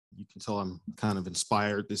you can tell I'm kind of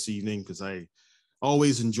inspired this evening because I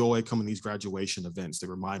always enjoy coming to these graduation events. They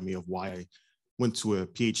remind me of why I went to a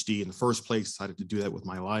PhD in the first place, decided to do that with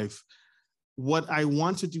my life. What I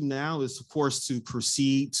want to do now is, of course, to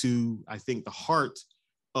proceed to, I think, the heart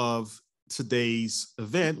of today's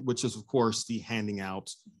event, which is, of course, the handing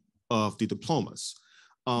out of the diplomas.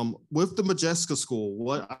 With the Modjeska School,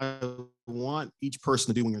 what I want each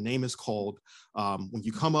person to do when your name is called, when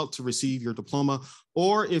you come up to receive your diploma,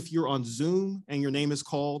 or if you're on Zoom and your name is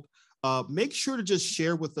called, make sure to just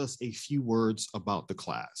share with us a few words about the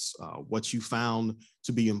class, what you found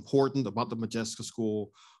to be important about the Modjeska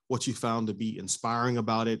School, what you found to be inspiring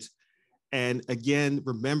about it. And again,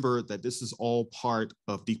 remember that this is all part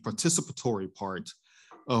of the participatory part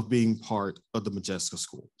of being part of the Modjeska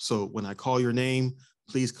School. So when I call your name,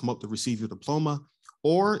 please come up to receive your diploma.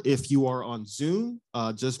 Or if you are on Zoom,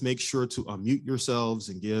 just make sure to unmute yourselves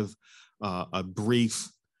and give a brief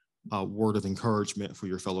word of encouragement for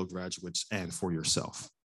your fellow graduates and for yourself.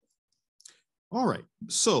 All right,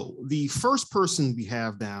 so the first person we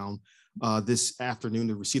have down this afternoon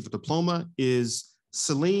to receive the diploma is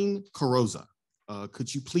Celine Carroza.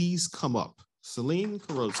 Could you please come up? Celine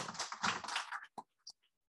Carroza.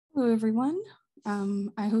 Hello, everyone.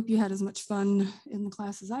 I hope you had as much fun in the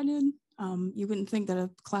class as I did. You wouldn't think that a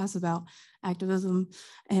class about activism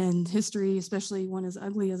and history, especially one as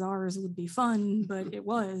ugly as ours, would be fun, but it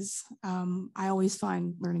was. I always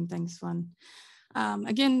find learning things fun.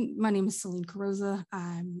 Again, my name is Celine Carroza.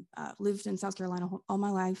 I lived in South Carolina all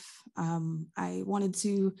my life. I wanted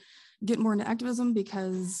to get more into activism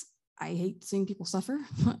because I hate seeing people suffer.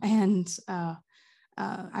 And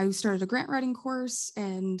I started a grant writing course,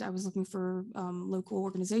 and I was looking for local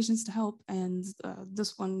organizations to help, and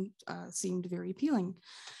this one seemed very appealing.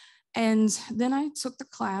 And then I took the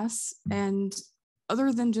class, and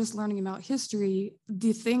other than just learning about history,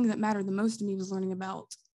 the thing that mattered the most to me was learning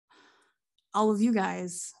about all of you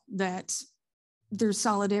guys, that there's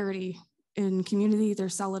solidarity in community,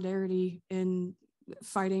 there's solidarity in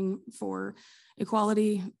fighting for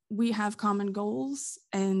equality. We have common goals,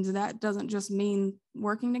 and that doesn't just mean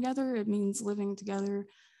working together, it means living together,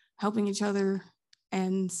 helping each other,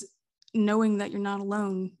 and knowing that you're not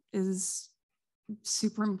alone is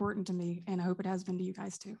super important to me, and I hope it has been to you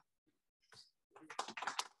guys too.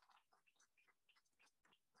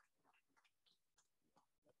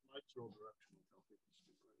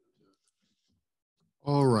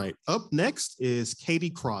 All right, up next is Katie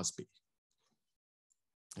Crosby.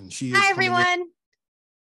 And she is Hi, everyone.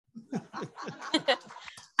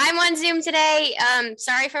 I'm on Zoom today.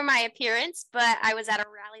 Sorry for my appearance, but I was at a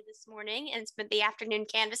rally this morning and spent the afternoon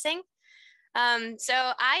canvassing. So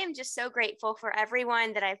I am just so grateful for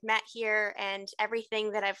everyone that I've met here and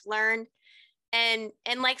everything that I've learned. And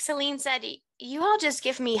like Celine said, you all just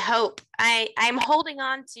give me hope. I'm holding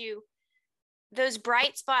on to those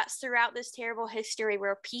bright spots throughout this terrible history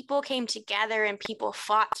where people came together and people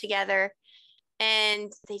fought together and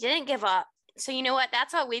they didn't give up. So you know what?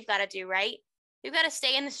 That's what we've got to do, right? We've got to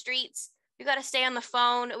stay in the streets. We've got to stay on the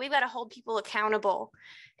phone. We've got to hold people accountable.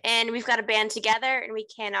 And we've got to band together, and we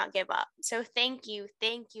cannot give up. So thank you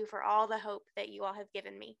for all the hope that you all have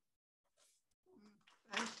given me.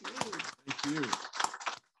 Thank you. Thank you.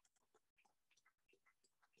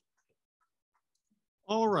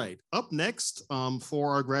 All right, up next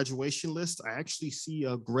for our graduation list, I actually see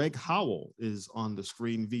Greg Howell is on the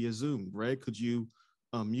screen via Zoom. Greg, could you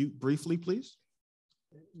mute briefly, please?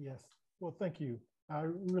 Yes, well, thank you. I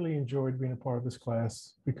really enjoyed being a part of this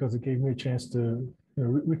class because it gave me a chance to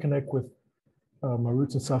reconnect with my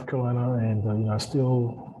roots in South Carolina, and I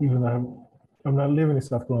still, even though I'm not living in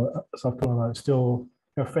South Carolina, I still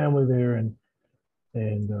have family there, and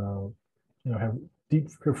have deep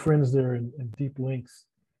friends there and deep links,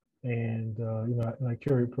 and and I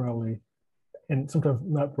carry it proudly, and sometimes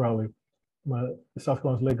not proudly, my South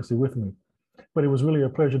Carolina's legacy with me. But it was really a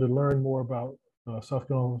pleasure to learn more about South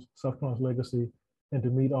Carolina's legacy, and to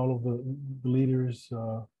meet all of the leaders,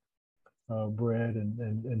 Brad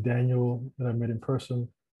and Daniel that I met in person,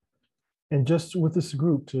 and just with this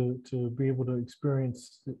group to be able to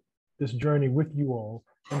experience this journey with you all,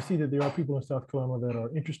 and see that there are people in South Carolina that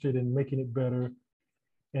are interested in making it better,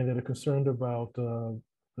 and that are concerned about the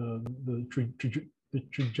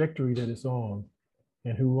trajectory that it's on,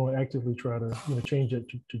 and who will actively try to change that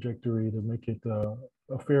trajectory to make it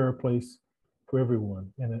a fairer place for everyone.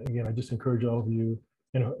 And again, I just encourage all of you,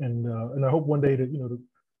 and I hope one day to to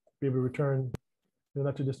be able to return in the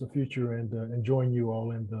not too distant future and join you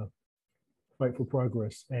all in the fight for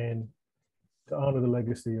progress and to honor the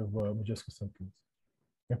legacy of Modjeska Simkins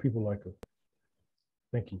and people like her.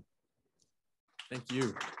 Thank you. Thank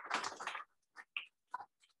you.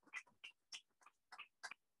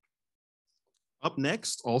 Up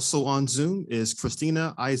next, also on Zoom, is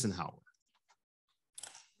Christina Eisenhower.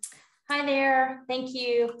 Hi there, thank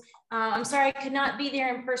you. I'm sorry I could not be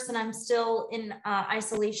there in person. I'm still in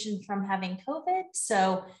isolation from having COVID.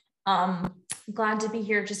 So glad to be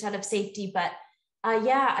here just out of safety. But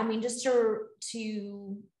yeah, I mean, just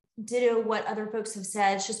to ditto what other folks have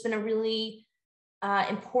said, it's just been a really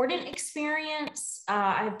important experience.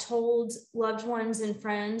 I've told loved ones and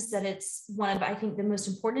friends that it's one of, I think, the most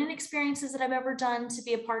important experiences that I've ever done to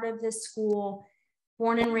be a part of this school.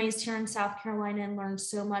 Born and raised here in South Carolina and learned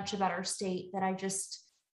so much about our state that I just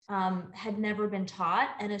had never been taught.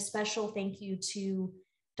 And a special thank you to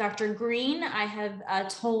Dr. Green. I have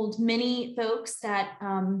told many folks that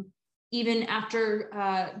even after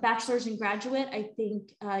bachelor's and graduate, I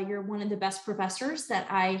think you're one of the best professors that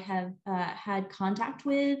I have had contact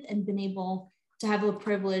with and been able to have the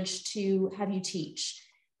privilege to have you teach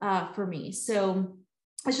for me. So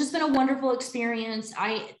it's just been a wonderful experience.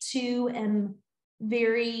 I too am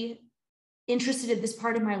very interested at this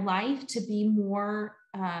part of my life to be more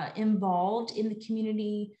involved in the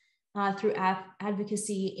community through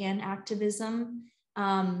advocacy and activism.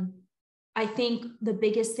 I think the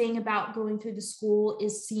biggest thing about going through the school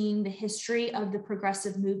is seeing the history of the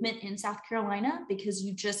progressive movement in South Carolina, because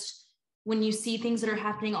when you see things that are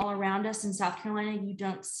happening all around us in South Carolina, you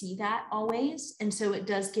don't see that always. And so it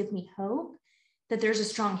does give me hope that there's a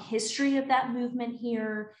strong history of that movement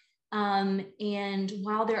here. And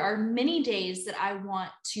while there are many days that I want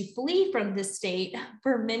to flee from this state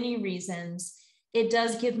for many reasons, it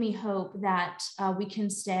does give me hope that we can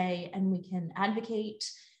stay and we can advocate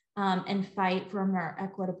and fight for a more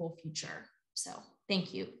equitable future. So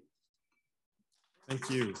thank you. Thank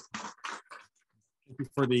you. Thank you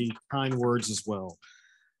for the kind words as well.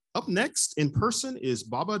 Up next in person is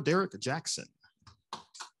Baba Derek Jackson.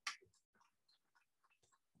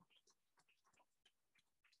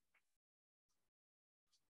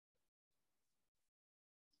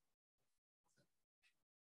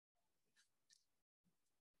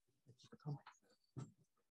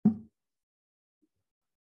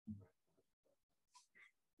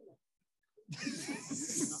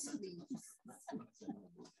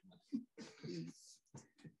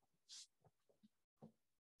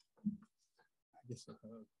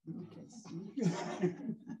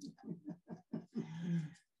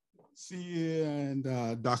 She and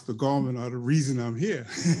Dr. Gorman are the reason I'm here.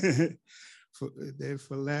 For the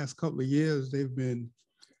last couple of years, they've been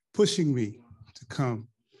pushing me to come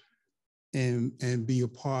and be a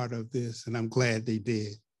part of this, and I'm glad they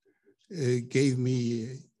did. It gave me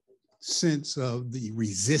a sense of the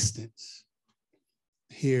resistance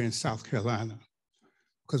here in South Carolina.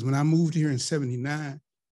 Because when I moved here in '79,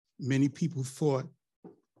 many people thought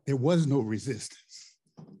there was no resistance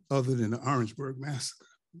other than the Orangeburg Massacre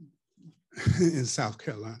in South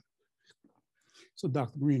Carolina. So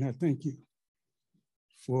Dr. Green, I thank you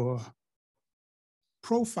for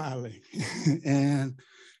profiling and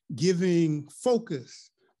giving focus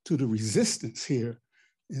to the resistance here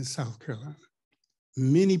in South Carolina.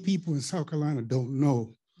 Many people in South Carolina don't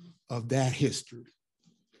know of that history.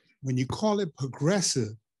 When you call it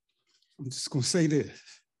progressive, I'm just gonna say this.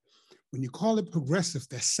 When you call it progressive,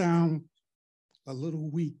 that sounds a little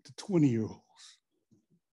weak to 20-year-olds.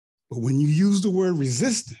 But when you use the word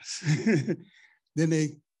resistance, then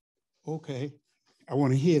they, okay, I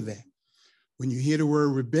wanna hear that. When you hear the word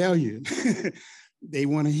rebellion, they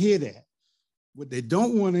wanna hear that. What they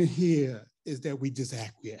don't wanna hear is that we just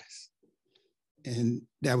acquiesce. And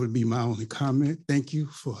that would be my only comment. Thank you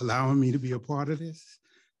for allowing me to be a part of this.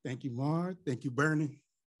 Thank you, Mark. Thank you, Bernie.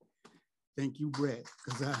 Thank you, Brett.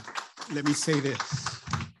 Because let me say this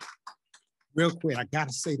real quick. I got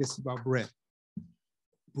to say this about Brett.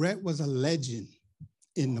 Brett was a legend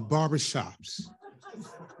in the barbershops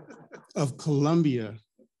of Columbia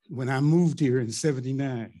when I moved here in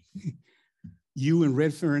 '79. You and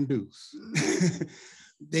Redfern Deuce.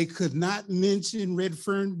 They could not mention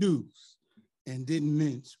Redfern Deuce and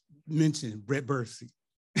didn't mention Brett Bursey.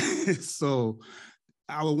 So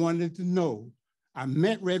I wanted to know. I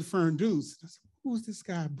met Redfern Deuce. I said, who's this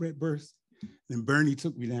guy, Brett Bursey? And Bernie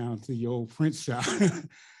took me down to your old print shop.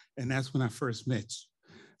 And that's when I first met you.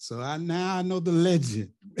 So now I know the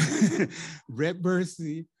legend. Brett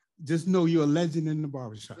Bursey, just know you're a legend in the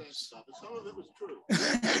barbershops. Some of it was true.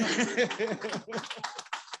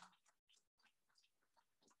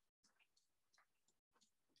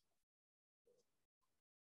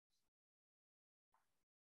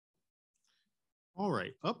 All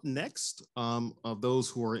right, up next of those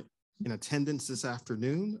who are in attendance this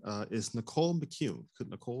afternoon is Nicole McCune.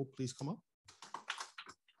 Could Nicole please come up?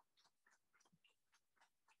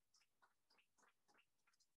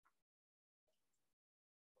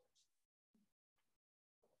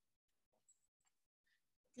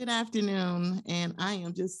 Good afternoon, and I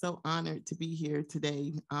am just so honored to be here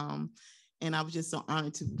today. And I was just so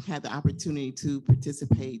honored to have the opportunity to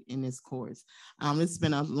participate in this course. It's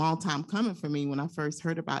been a long time coming for me. When I first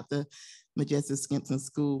heard about the Modjeska Simkins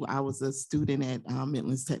School, I was a student at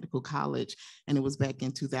Midlands Technical College, and it was back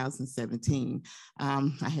in 2017. I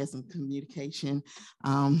had some communication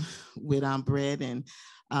with Brett, and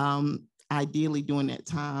ideally during that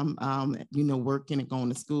time, working and going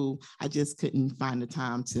to school, I just couldn't find the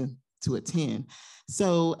time to attend.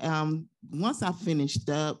 So once I finished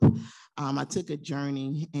up, I took a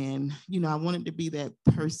journey, and, I wanted to be that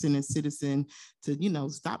person and citizen to,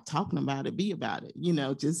 stop talking about it, be about it,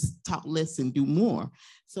 just talk less and do more.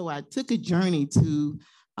 So I took a journey to,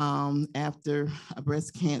 after a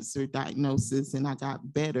breast cancer diagnosis and I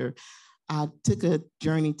got better, I took a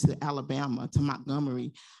journey to Alabama, to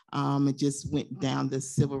Montgomery, and just went down the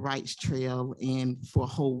civil rights trail and for a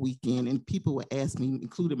whole weekend. And people would ask me,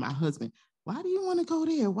 including my husband, why do you want to go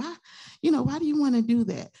there? Why do you want to do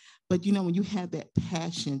that? But, when you have that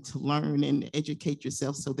passion to learn and educate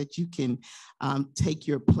yourself so that you can take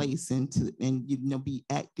your place and be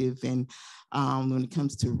active and when it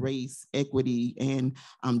comes to race, equity, and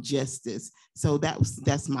justice. So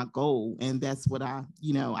that's my goal. And that's what I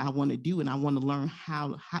want to do. And I want to learn how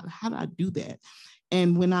do I do that?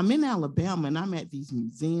 And when I'm in Alabama and I'm at these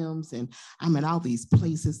museums and I'm at all these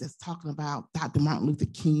places that's talking about Dr. Martin Luther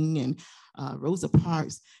King and Rosa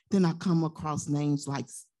Parks, then I come across names like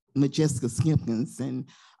Modjeska Simkins and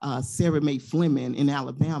Sarah Mae Fleming in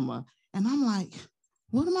Alabama. And I'm like,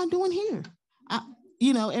 what am I doing here?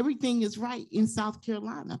 Everything is right in South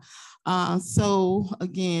Carolina. So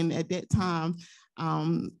again, at that time,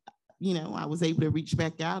 I was able to reach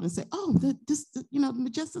back out and say, oh, the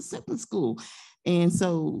Modjeska Simkins School. And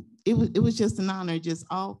so it was just an honor. It just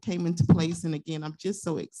all came into place. And again, I'm just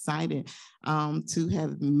so excited to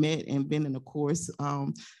have met and been in a course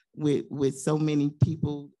with so many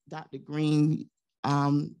people. Dr. Green,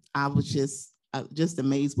 I was just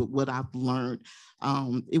amazed with what I've learned.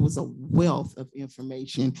 It was a wealth of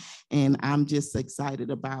information, and I'm just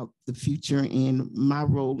excited about the future and my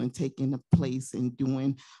role in taking a place and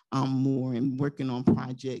doing more and working on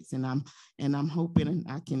projects. And I'm hoping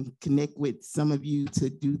I can connect with some of you to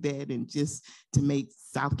do that and just to make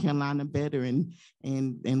South Carolina better and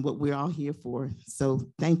what we're all here for. So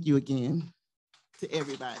thank you again to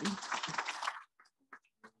everybody.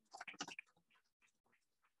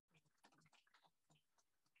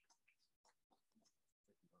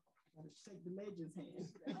 Shake the legends' hand.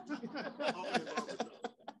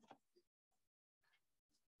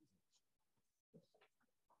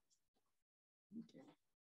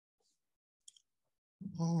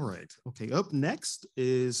 All right. Okay. Up next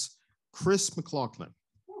is Chris McLaughlin.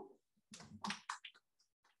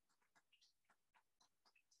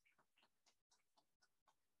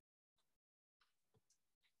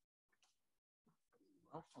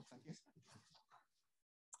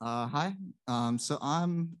 Hi. So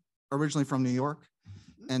I'm originally from New York,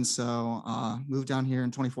 and so moved down here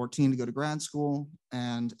in 2014 to go to grad school.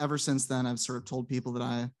 And ever since then, I've sort of told people that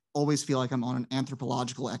I always feel like I'm on an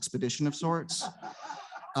anthropological expedition of sorts,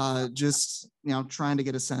 just trying to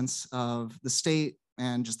get a sense of the state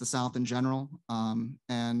and just the South in general.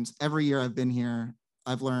 And every year I've been here,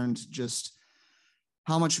 I've learned just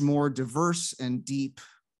how much more diverse and deep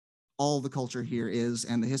all the culture here is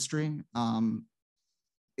and the history.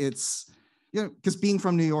 It's because being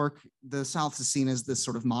from New York, the South is seen as this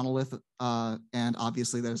sort of monolith, and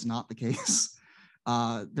obviously that is not the case.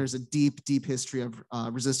 There's a deep, deep history of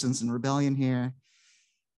resistance and rebellion here.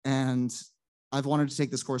 And I've wanted to take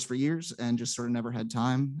this course for years and just sort of never had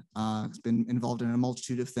time. It's been involved in a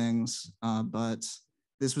multitude of things, but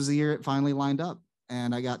this was the year it finally lined up.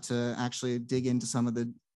 And I got to actually dig into some of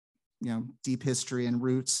the, deep history and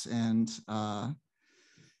roots, and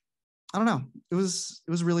I don't know. It was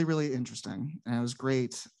really, really interesting. And it was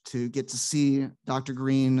great to get to see Dr.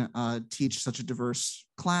 Green teach such a diverse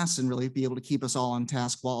class and really be able to keep us all on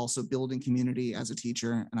task while also building community as a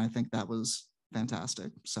teacher. And I think that was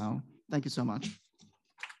fantastic. So thank you so much.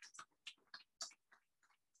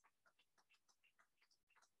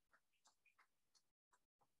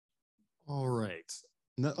 All right.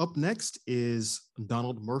 Now, up next is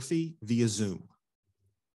Donald Murphy via Zoom.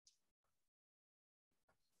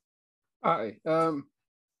 Hi,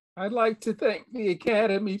 I'd like to thank the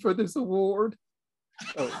Academy for this award.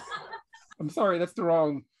 Oh, I'm sorry, that's the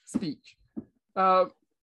wrong speech. I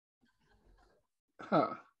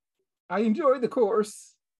enjoyed the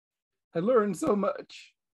course. I learned so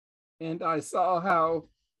much, and I saw how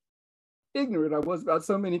ignorant I was about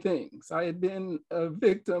so many things. I had been a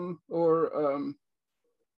victim or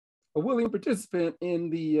a willing participant in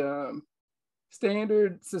the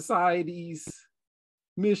standard society's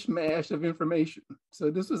mishmash of information.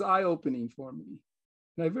 So this was eye-opening for me.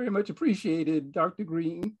 And I very much appreciated Dr.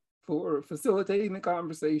 Green for facilitating the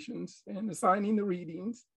conversations and assigning the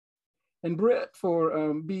readings, and Brett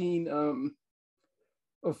for being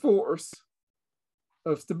a force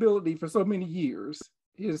of stability for so many years.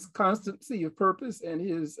 His constancy of purpose and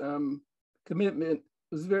his commitment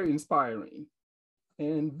was very inspiring.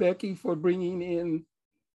 And Becky for bringing in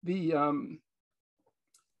the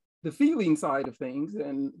feeling side of things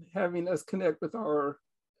and having us connect with our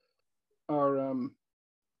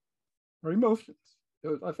emotions.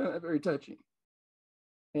 I found that very touching.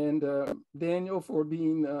 And Daniel for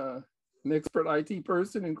being an expert IT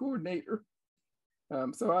person and coordinator.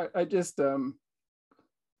 So I just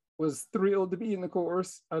was thrilled to be in the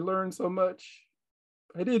course. I learned so much.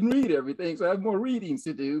 I didn't read everything, so I have more readings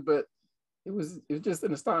to do, but it was just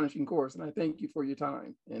an astonishing course. And I thank you for your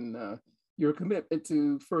time and your commitment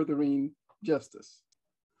to furthering justice.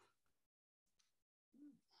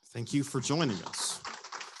 Thank you for joining us.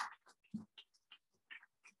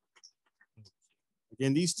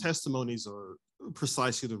 Again, these testimonies are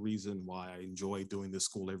precisely the reason why I enjoy doing this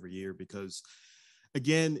school every year, because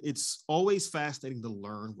again, it's always fascinating to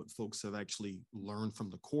learn what folks have actually learned from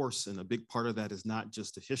the course. And a big part of that is not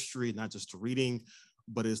just the history, not just the reading,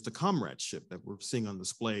 but is the comradeship that we're seeing on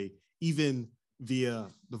display, even via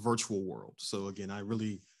the virtual world. So again, I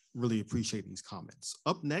really, really appreciate these comments.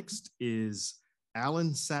 Up next is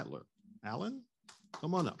Alan Sattler. Alan,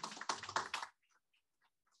 come on up.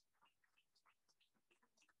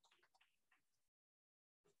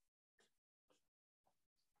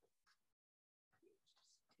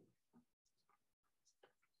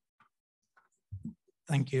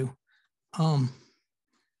 Thank you. I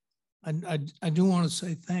do want to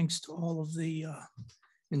say thanks to all of the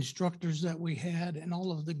instructors that we had and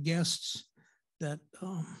all of the guests that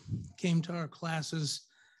came to our classes.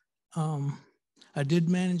 I did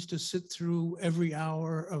manage to sit through every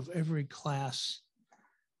hour of every class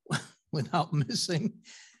without missing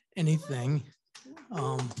anything.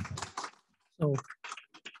 So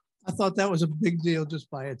I thought that was a big deal just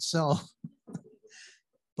by itself.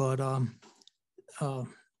 But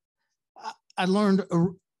I learned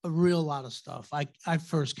a real lot of stuff. I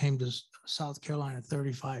first came to South Carolina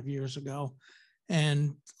 35 years ago,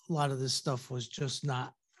 and a lot of this stuff was just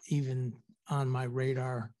not even on my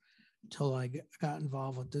radar until I got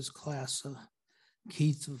involved with this class.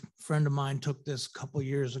 Keith, a friend of mine, took this a couple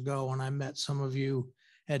years ago, and I met some of you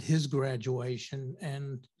at his graduation,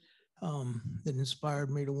 and it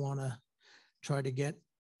inspired me to want to try to get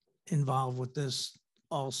involved with this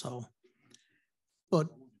also. But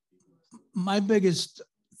my biggest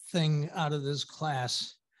thing out of this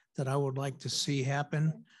class that I would like to see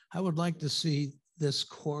happen, I would like to see this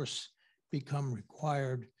course become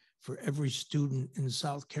required for every student in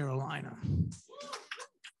South Carolina. I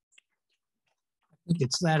think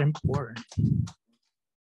it's that important.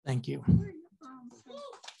 Thank you.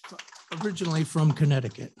 Originally from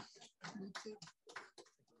Connecticut.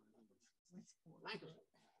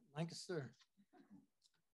 Lancaster.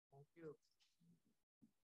 Thank you.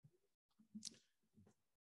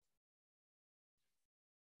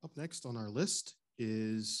 Up next on our list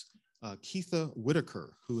is Keitha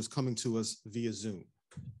Whitaker, who is coming to us via Zoom.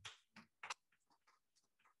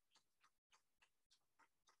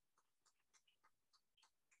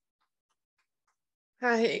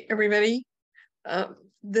 Hi, everybody.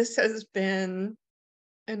 This has been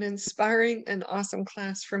an inspiring and awesome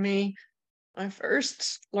class for me. I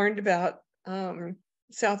first learned about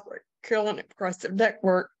South Carolina Progressive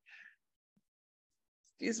Network,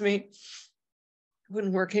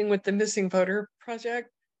 when working with the Missing Voter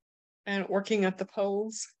Project and working at the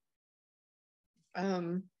polls.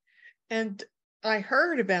 And I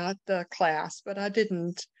heard about the class, but I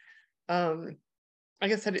didn't, I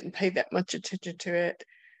guess I didn't pay that much attention to it.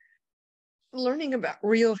 Learning about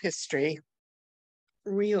real history,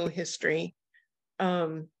 mostly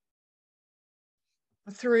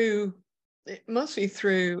through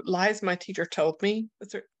Lies My Teacher Told Me.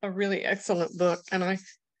 It's a really excellent book, and I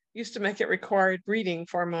used to make it required reading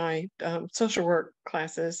for my social work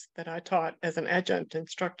classes that I taught as an adjunct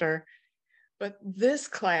instructor. But this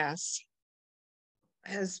class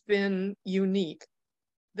has been unique.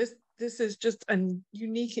 This is just a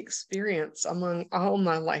unique experience among all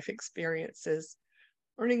my life experiences,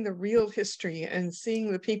 learning the real history and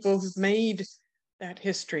seeing the people who've made that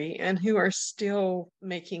history and who are still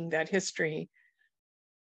making that history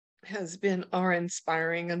has been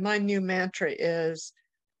awe-inspiring. And my new mantra is,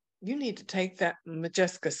 you need to take that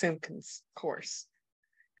Modjeska Simkins course.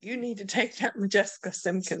 you need to take that Modjeska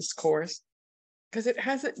Simkins course, because it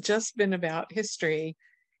hasn't just been about history.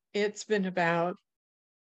 It's been about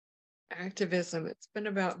activism. It's been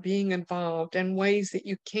about being involved and ways that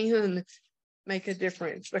you can make a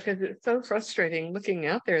difference, because it's so frustrating looking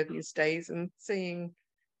out there these days and seeing,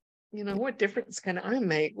 you know, what difference can I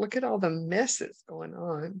make? Look at all the messes going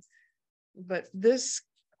on. But this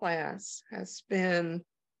class has been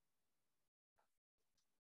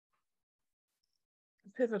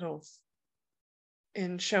pivotal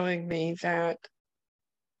in showing me that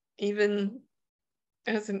even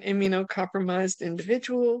as an immunocompromised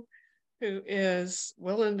individual who is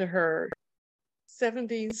well into her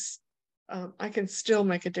 70s, I can still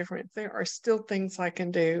make a difference. There are still things I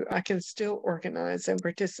can do. I can still organize and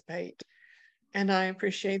participate. And I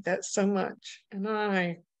appreciate that so much. And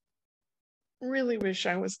I really wish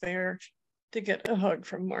I was there to get a hug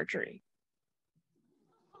from Marjorie.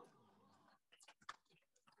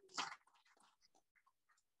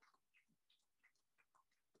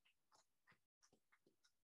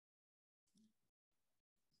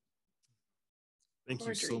 Thank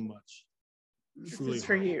you so much. Truly this is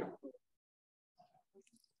for you.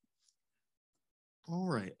 All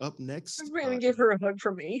right, up next. I'm going to give her a hug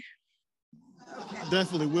from me.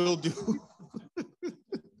 Definitely will do.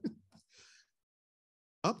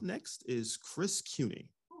 Up next is Chris Cuny.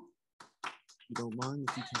 If you don't mind,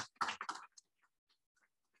 if you can.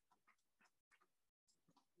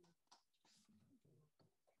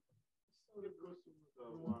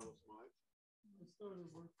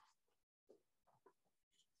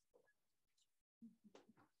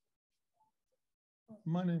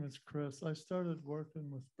 My name is Chris. I started working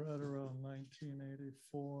with Brett around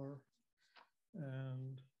 1984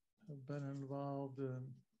 and have been involved in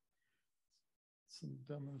some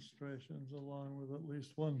demonstrations along with at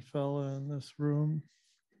least one fella in this room.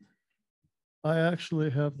 I actually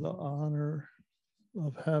have the honor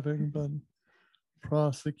of having been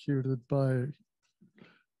prosecuted by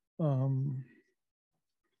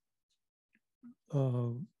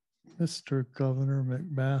Mr. Governor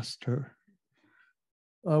McMaster.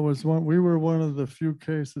 We were one of the few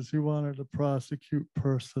cases he wanted to prosecute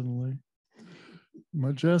personally.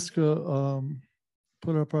 Modjeska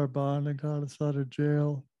put up our bond and got us out of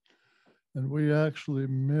jail. And we actually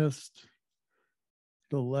missed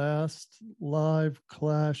the last live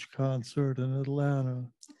Clash concert in Atlanta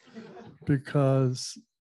because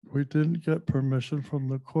we didn't get permission from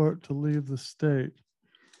the court to leave the state.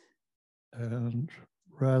 And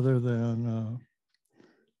rather than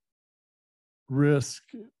risk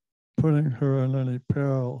putting her in any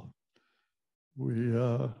peril, we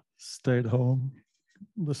stayed home,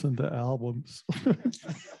 listened to albums.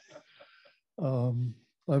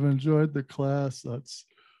 I've enjoyed the class. That's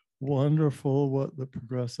wonderful what the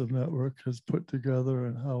Progressive Network has put together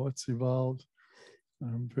and how it's evolved.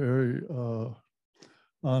 I'm very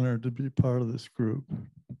honored to be part of this group.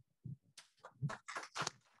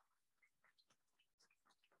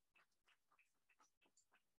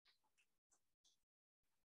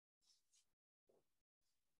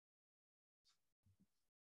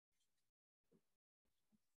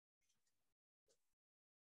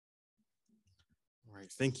 All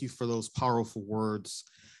right, thank you for those powerful words.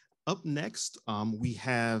 Up next, we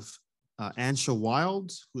have Ansha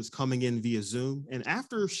Wild, who is coming in via Zoom. And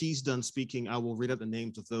after she's done speaking, I will read out the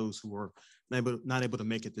names of those who are not able to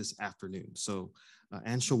make it this afternoon. So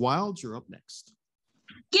Ansha Wild, you're up next.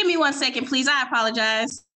 Give me 1 second, please. I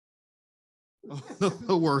apologize. Oh,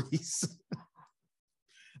 no worries.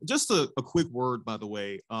 Just a quick word, by the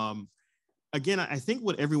way. Again, I think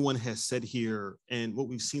what everyone has said here and what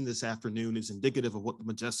we've seen this afternoon is indicative of what the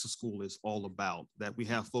Modjeska School is all about, that we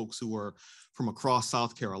have folks who are from across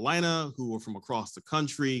South Carolina, who are from across the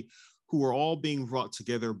country, who are all being brought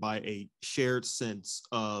together by a shared sense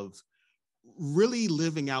of really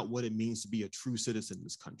living out what it means to be a true citizen in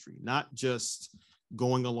this country, not just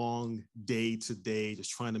going along day to day,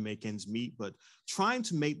 just trying to make ends meet, but trying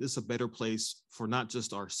to make this a better place for not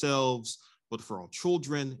just ourselves, but for our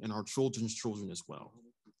children and our children's children as well.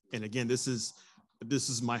 And again, this is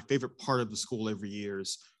my favorite part of the school every year,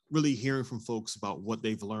 is really hearing from folks about what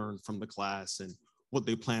they've learned from the class and what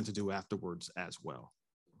they plan to do afterwards as well.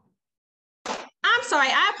 I'm sorry,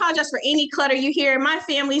 I apologize for any clutter you hear. My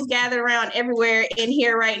family's gathered around everywhere in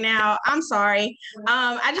here right now. I'm sorry.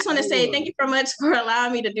 I just want to say thank you so much for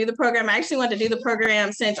allowing me to do the program. I actually wanted to do the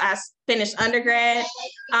program since I finished undergrad.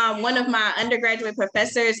 One of my undergraduate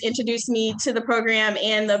professors introduced me to the program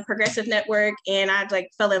and the Progressive Network, and I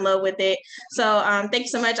fell in love with it. So thank you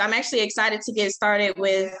so much. I'm actually excited to get started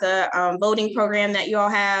with the voting program that you all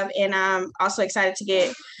have, and I'm also excited to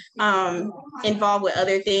get involved with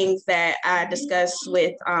other things that I discussed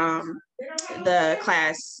with the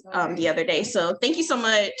class the other day. So thank you so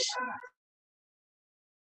much.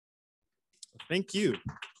 Thank you.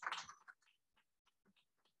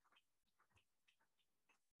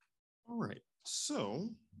 All right, so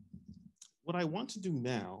what I want to do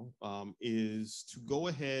now is to go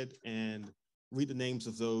ahead and read the names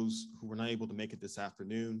of those who were not able to make it this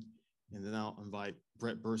afternoon, and then I'll invite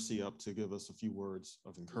Brett Bursey up to give us a few words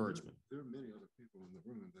of encouragement. There are many other people in the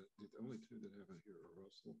room. That the only two that haven't here are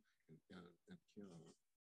Russell and Kiana.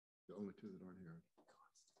 The only two that aren't here.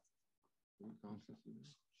 Constance.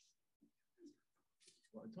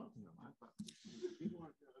 Well, I'm talking about. People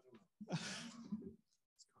aren't here. I don't know.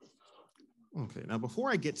 Okay, now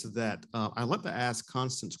before I get to that, I'd like to ask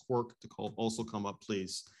Constance Quirk to also come up,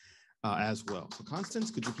 please, as well. So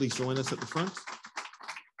Constance, could you please join us at the front?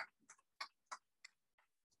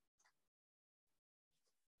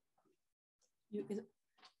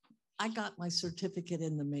 I got my certificate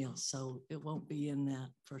in the mail, so it won't be in that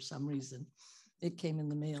for some reason. It came in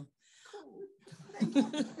the mail.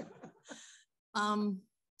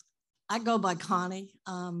 I go by Connie.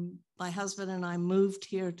 My husband and I moved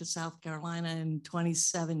here to South Carolina in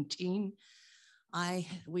 2017.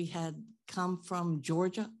 We had come from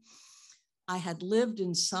Georgia. I had lived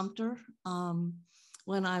in Sumter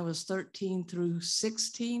when I was 13 through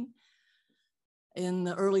 16 in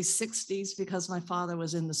the early 60s because my father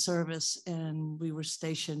was in the service and we were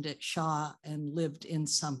stationed at Shaw and lived in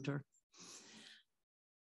Sumter.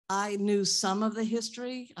 I knew some of the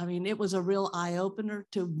history. I mean, it was a real eye-opener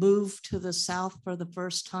to move to the South for the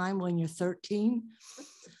first time when you're 13.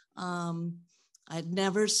 I'd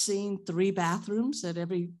never seen 3 bathrooms at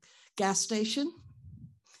every gas station,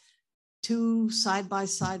 2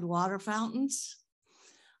 side-by-side water fountains.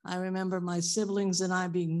 I remember my siblings and I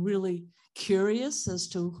being really curious as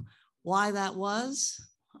to why that was.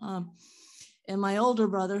 And my older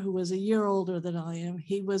brother, who was a year older than I am,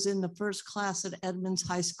 he was in the first class at Edmonds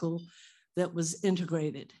High School that was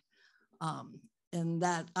integrated. And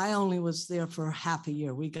that I only was there for half a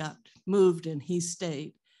year. We got moved and he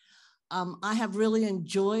stayed. I have really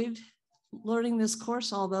enjoyed learning this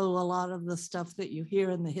course, although a lot of the stuff that you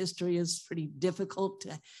hear in the history is pretty difficult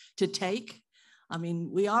to take. I mean,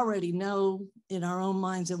 we already know in our own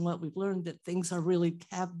minds and what we've learned that things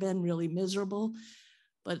have been really miserable,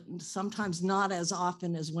 but sometimes not as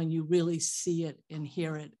often as when you really see it and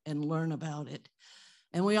hear it and learn about it.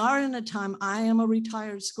 And we are in a time, I am a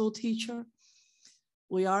retired school teacher.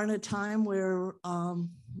 We are in a time where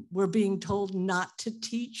we're being told not to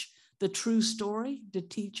teach the true story, to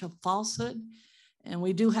teach a falsehood. And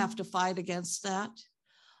we do have to fight against that.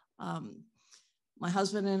 My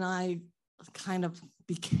husband and I kind of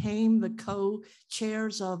became the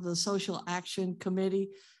co-chairs of the Social Action Committee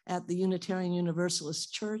at the Unitarian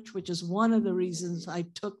Universalist Church, which is one of the reasons I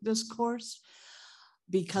took this course,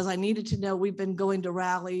 because I needed to know. We've been going to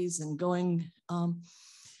rallies and going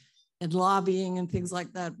and lobbying and things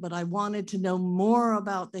like that, but I wanted to know more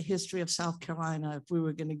about the history of South Carolina if we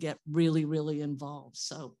were going to get really, really involved.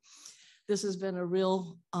 So this has been a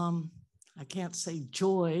real, I can't say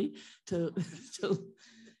joy to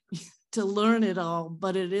learn it all,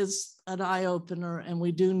 but it is an eye-opener, and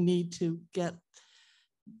we do need to get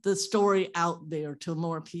the story out there to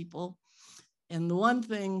more people. And the one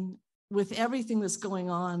thing, with everything that's going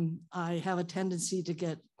on, I have a tendency to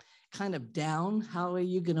get kind of down. How are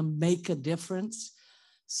you going to make a difference?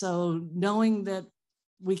 So knowing that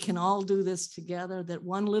we can all do this together, that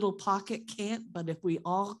one little pocket can't, but if we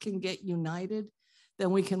all can get united,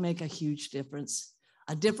 then we can make a huge difference.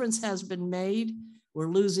 A difference has been made. We're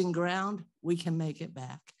losing ground. We can make it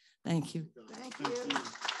back. Thank you. Thank you.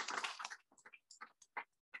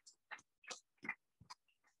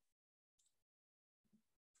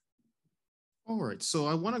 All right, so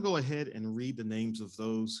I want to go ahead and read the names of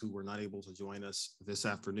those who were not able to join us this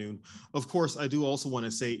afternoon. Of course, I do also want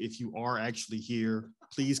to say, if you are actually here,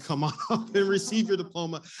 please come on up and receive your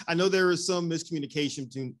diploma. I know there is some miscommunication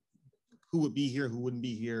between who would be here, who wouldn't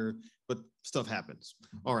be here, but stuff happens.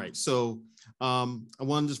 All right, so I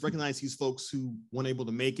want to just recognize these folks who weren't able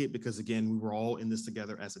to make it, because again, we were all in this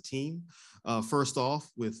together as a team. First off,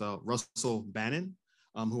 with Russell Bannon.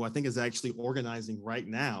 who I think is actually organizing right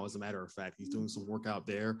now, as a matter of fact. He's doing some work out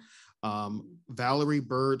there. Valerie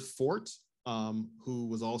Bird Fort, who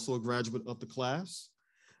was also a graduate of the class.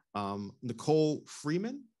 Nicole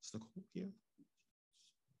Freeman. Is Nicole here?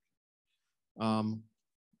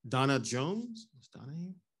 Donna Jones. Is Donna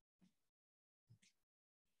here?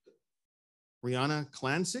 Rihanna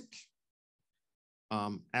Klansik.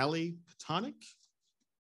 Ali Patonic.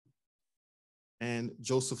 And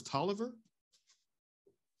Joseph Tolliver.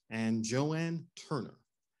 And Joanne Turner.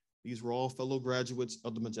 These were all fellow graduates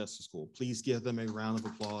of the Modjeska School. Please give them a round of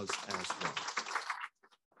applause as well.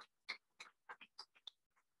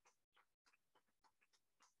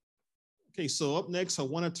 Okay, so up next, I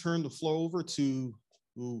want to turn the floor over to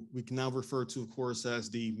who we can now refer to, of course, as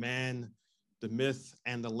the man, the myth,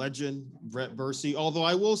 and the legend, Brett Bursey. Although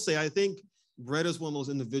I will say, I think Brett is one of those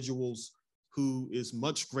individuals who is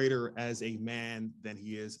much greater as a man than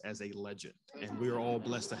he is as a legend. And we are all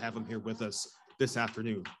blessed to have him here with us this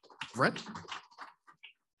afternoon. Brett?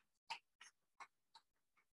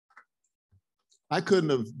 I couldn't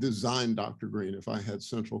have designed Dr. Green if I had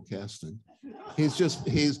central casting.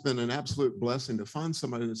 He's been an absolute blessing to find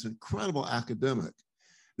somebody that's an incredible academic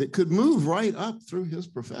that could move right up through his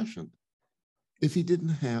profession if he didn't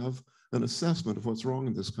have an assessment of what's wrong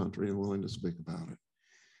in this country and willing to speak about it.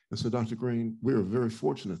 And so, Dr. Green, we are very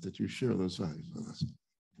fortunate that you share those values with us.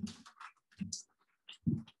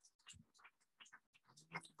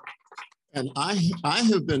 And I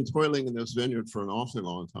have been toiling in this vineyard for an awfully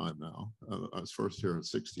long time now. I was first here in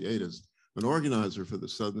 '68 as an organizer for the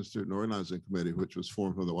Southern Student Organizing Committee, which was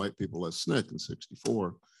formed from the white people as SNCC in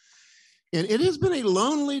 '64. And it has been a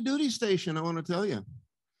lonely duty station, I want to tell you.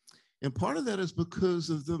 And part of that is because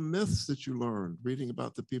of the myths that you learned reading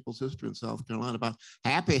about the people's history in South Carolina, about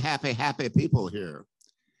happy, happy, happy people here.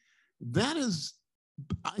 That is,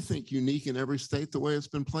 I think, unique in every state, the way it's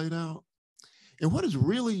been played out. And what is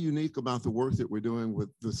really unique about the work that we're doing with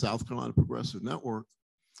the South Carolina Progressive Network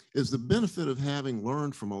is the benefit of having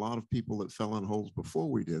learned from a lot of people that fell in holes before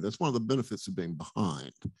we did. That's one of the benefits of being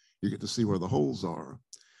behind. You get to see where the holes are.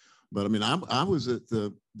 But I mean, I was at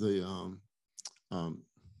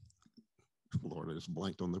Lord, I just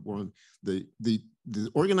blanked on the one, the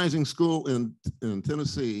organizing school in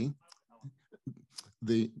Tennessee.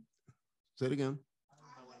 Say it again.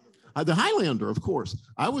 The Highlander, of course.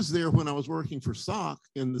 I was there when I was working for SOC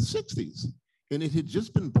in the 60s, and it had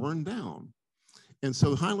just been burned down. And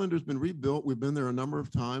so Highlander's been rebuilt. We've been there a number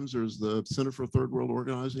of times. There's the Center for Third World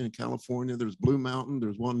Organizing in California. There's Blue Mountain.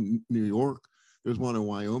 There's one in New York. There's one in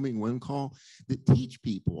Wyoming, Wincall, that teach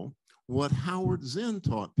people what Howard Zinn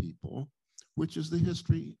taught people, which is the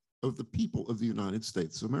history of the people of the United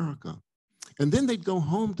States of America. And then they'd go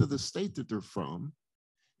home to the state that they're from,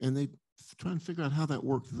 and they'd try and figure out how that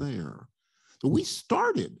worked there. But we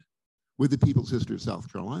started with the people's history of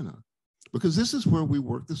South Carolina, because this is where we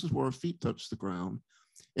work. This is where our feet touch the ground.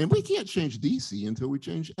 And we can't change DC until we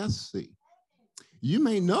change SC. You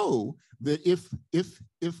may know that if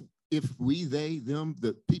we, they, them,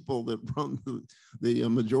 the people that run the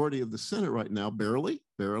majority of the Senate right now, barely,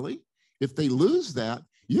 if they lose that,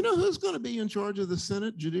 you know who's going to be in charge of the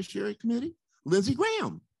Senate Judiciary Committee? Lindsey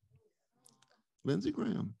Graham.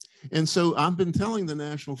 And so I've been telling the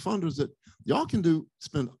national funders that y'all can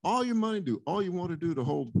spend all your money, do all you want to do to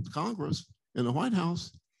hold Congress and the White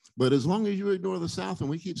House, but as long as you ignore the South and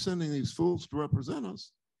we keep sending these fools to represent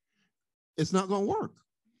us, it's not going to work.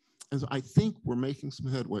 And so I think we're making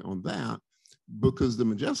some headway on that, because the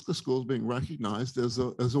Modjeska School is being recognized as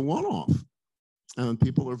a one-off. And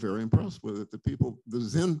people are very impressed with it. The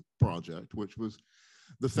Zen Project, which was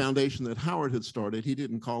the foundation that Howard had started, he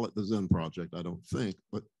didn't call it the Zen Project, I don't think,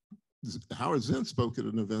 but Howard Zinn spoke at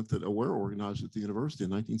an event that AWARE organized at the university in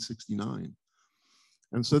 1969.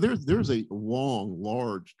 And so there's a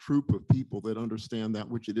large troop of people that understand that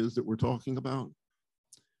which it is that we're talking about.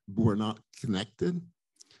 We're not connected.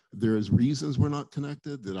 There's reasons we're not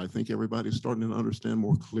connected that I think everybody's starting to understand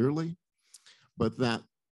more clearly, but that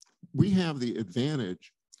we have the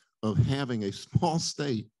advantage of having a small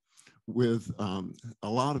state with a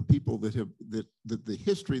lot of people that the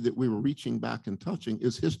history that we were reaching back and touching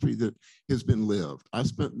is history that has been lived. I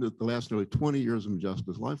spent the last nearly 20 years of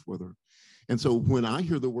Modjeska's life with her. And so when I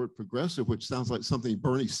hear the word progressive, which sounds like something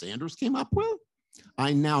Bernie Sanders came up with,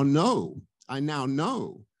 I now know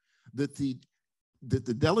that the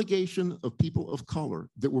delegation of people of color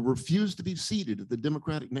that were refused to be seated at the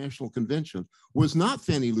Democratic National Convention was not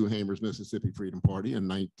Fannie Lou Hamer's Mississippi Freedom Party in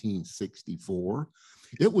 1964.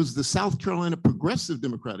 It was the South Carolina Progressive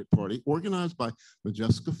Democratic Party, organized by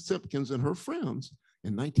Modjeska Simkins and her friends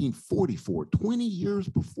in 1944, 20 years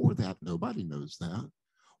before that. Nobody knows that.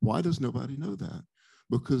 Why does nobody know that?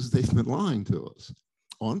 Because they've been lying to us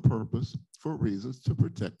on purpose for reasons to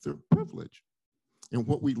protect their privilege. And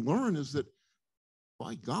what we learn is that,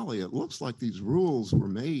 by golly, it looks like these rules were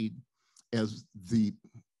made as the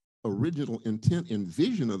original intent and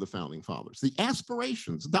vision of the founding fathers. The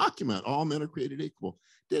aspirations document all men are created equal.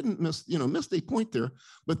 Didn't miss a point there,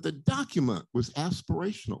 but the document was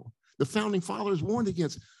aspirational. The founding fathers warned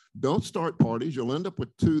against, don't start parties. You'll end up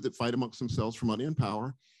with two that fight amongst themselves for money and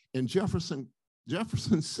power. And Jefferson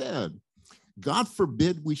said, God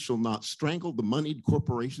forbid we shall not strangle the moneyed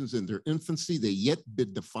corporations in their infancy. They yet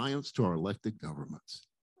bid defiance to our elected governments.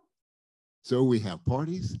 So we have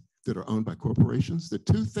parties that are owned by corporations, the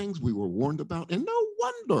two things we were warned about, and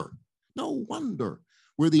no wonder,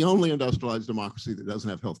 we're the only industrialized democracy that doesn't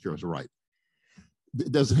have healthcare as a right.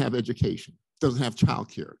 It doesn't have education, doesn't have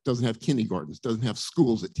childcare, doesn't have kindergartens, doesn't have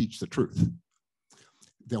schools that teach the truth.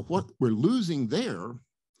 That what we're losing there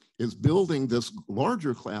is building this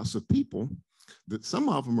larger class of people that some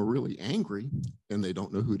of them are really angry and they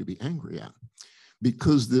don't know who to be angry at.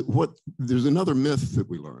 Because there's another myth that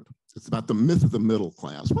we learned. It's about the myth of the middle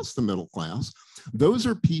class. What's the middle class? Those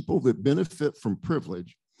are people that benefit from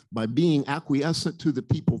privilege by being acquiescent to the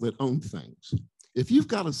people that own things. If you've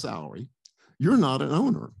got a salary, you're not an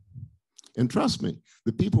owner. And trust me,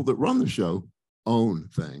 the people that run the show own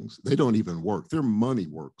things. They don't even work. Their money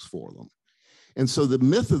works for them. And so the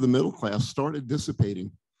myth of the middle class started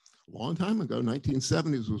dissipating a long time ago.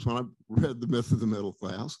 1970s was when I read The Myth of the Middle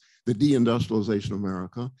Class, the deindustrialization of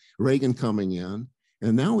America, Reagan coming in.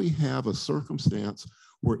 And now we have a circumstance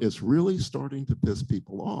where it's really starting to piss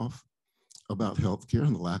people off about healthcare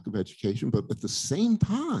and the lack of education. But at the same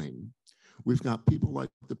time, we've got people like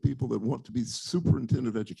the people that want to be superintendent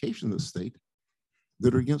of education in this state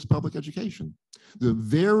that are against public education. The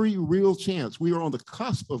very real chance we are on the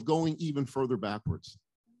cusp of going even further backwards.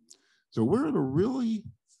 So we're at a really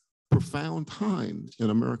profound time in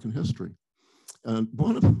American history. And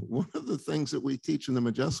one of the things that we teach in the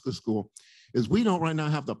Modjeska School is we don't right now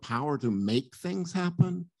have the power to make things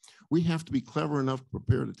happen. We have to be clever enough to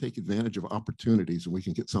prepare to take advantage of opportunities, and we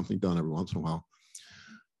can get something done every once in a while.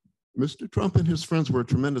 Mr. Trump and his friends were a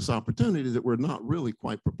tremendous opportunity that we're not really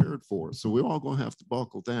quite prepared for. So we're all going to have to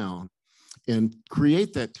buckle down and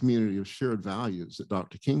create that community of shared values that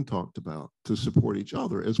Dr. King talked about to support each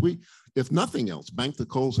other as we, if nothing else, bank the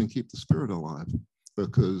coals and keep the spirit alive,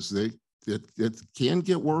 because it can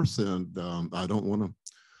get worse, and I don't want to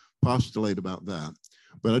postulate about that.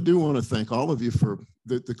 But I do want to thank all of you for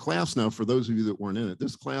the class now. For those of you that weren't in it,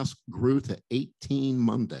 this class grew to 18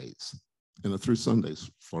 Mondays and through Sundays,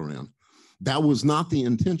 Florian. That was not the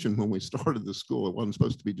intention when we started the school. It wasn't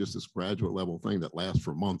supposed to be just this graduate level thing that lasts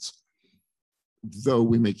for months. Though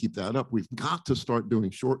we may keep that up, we've got to start doing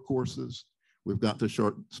short courses. We've got to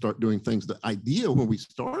start doing things. The idea when we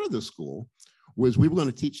started the school was we were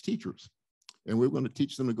going to teach teachers, and we were going to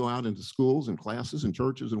teach them to go out into schools and classes and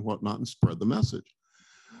churches and whatnot and spread the message.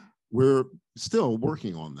 We're still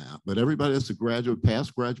working on that, but everybody that's a graduate,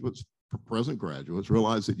 past graduates, present graduates,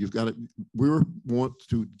 realize that you've got to, we want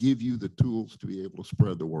to give you the tools to be able to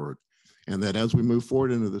spread the word. And that as we move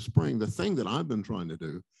forward into the spring, the thing that I've been trying to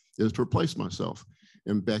do is to replace myself.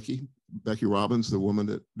 And Becky Robbins, the woman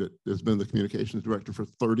that has been the communications director for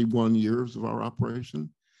 31 years of our operation,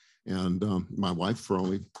 and my wife for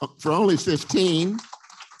only 15.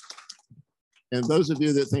 And those of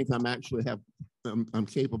you that think I'm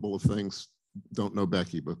capable of things don't know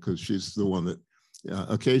Becky, because she's the one that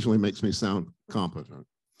occasionally makes me sound competent.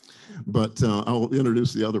 But I'll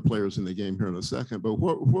introduce the other players in the game here in a second. But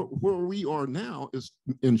where we are now is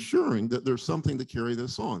ensuring that there's something to carry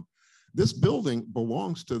this on. This building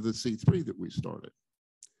belongs to the C3 that we started.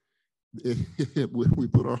 We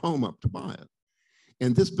put our home up to buy it.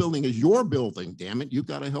 And this building is your building, damn it. You've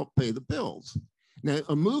got to help pay the bills. Now,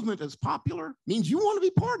 a movement that's popular means you want to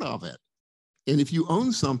be part of it. And if you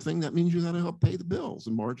own something, that means you got to help pay the bills.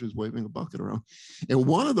 And Marge is waving a bucket around. And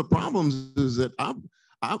one of the problems is that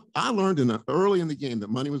I learned early in the game that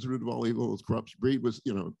money was the root of all evil, it was corruption, greed was,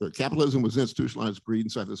 capitalism was institutionalized greed.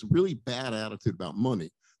 And so I have this really bad attitude about money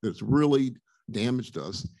that's really damaged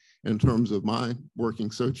us in terms of my working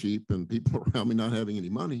so cheap and people around me not having any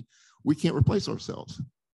money. We can't replace ourselves.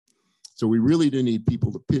 So we really do need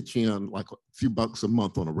people to pitch in like a few bucks a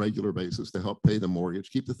month on a regular basis to help pay the mortgage,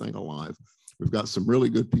 keep the thing alive. We've got some really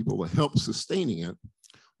good people to help sustaining it,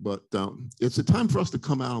 but it's a time for us to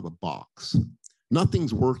come out of the box.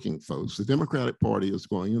 Nothing's working, folks. The Democratic Party is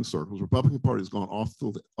going in circles. The Republican Party has gone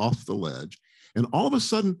off the ledge. And all of a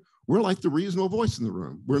sudden, we're like the reasonable voice in the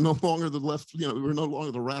room. We're no longer the left, we're no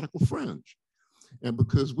longer the radical fringe. And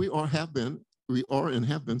because we have been we are and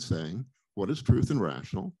have been saying what is truth and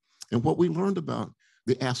rational, and what we learned about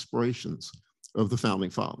the aspirations of the founding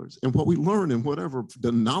fathers, and what we learned in whatever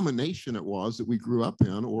denomination it was that we grew up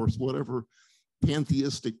in, or whatever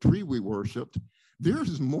pantheistic tree we worshiped. There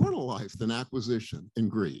is more to life than acquisition and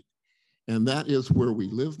greed. And that is where we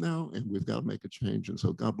live now, and we've got to make a change. And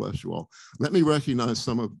so God bless you all. Let me recognize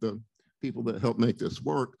some of the people that helped make this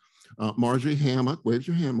work. Marjorie Hammock, wave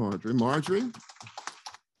your hand, Marjorie. Marjorie.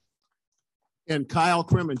 And Kyle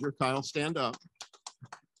Kriminger, Kyle, stand up,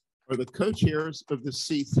 are the co-chairs of the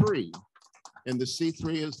C3. And the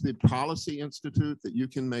C3 is the policy institute that you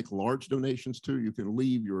can make large donations to. You can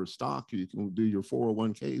leave your stock, you can do your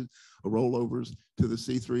 401k rollovers to the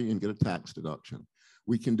C3 and get a tax deduction.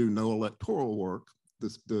 We can do no electoral work.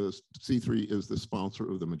 The C3 is the sponsor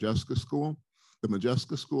of the Modjeska School. The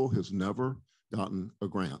Modjeska School has never gotten a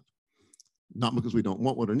grant. Not because we don't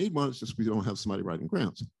want one or need one, it's just we don't have somebody writing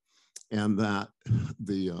grants. And that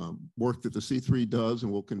the work that the C3 does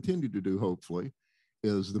and will continue to do, hopefully,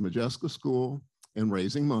 is the Modjeska School and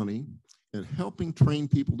raising money and helping train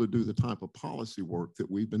people to do the type of policy work that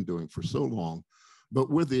we've been doing for so long, but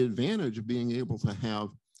with the advantage of being able to have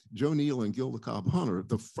Joe Neal and Gilda Cobb Hunter,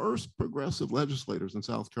 the first progressive legislators in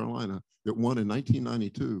South Carolina that won in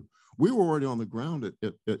 1992. We were already on the ground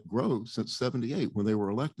at Grove since 78 when they were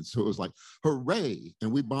elected. So it was like, hooray.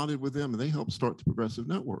 And we bonded with them and they helped start the Progressive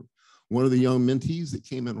Network. One of the young mentees that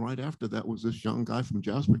came in right after that was this young guy from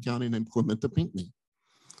Jasper County named Clementa Pinckney.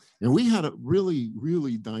 And we had a really,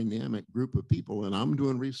 really dynamic group of people, and I'm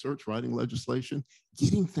doing research, writing legislation,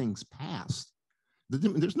 getting things passed.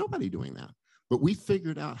 There's nobody doing that. But we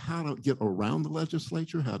figured out how to get around the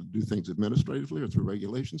legislature, how to do things administratively or through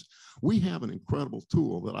regulations. We have an incredible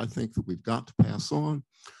tool that I think that we've got to pass on.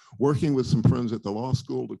 Working with some friends at the law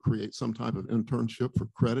school to create some type of internship for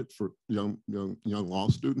credit for young law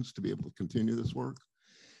students to be able to continue this work.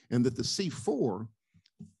 And that the C4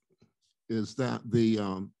 is that the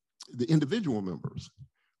individual members,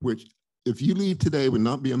 which if you leave today would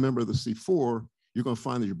not be a member of the C4, you're going to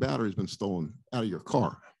find that your battery's been stolen out of your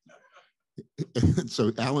car.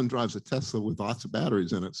 So Alan drives a Tesla with lots of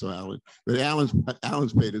batteries in it. So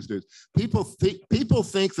Alan's paid his dues. People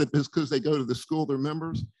think that just because they go to the school, they're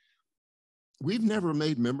members. We've never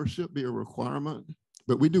made membership be a requirement,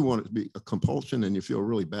 but we do want it to be a compulsion, and you feel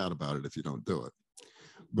really bad about it if you don't do it.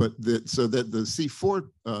 But so that the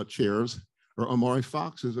C4 chairs are Omari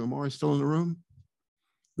Fox. Is Omari still in the room?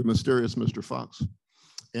 The mysterious Mr. Fox.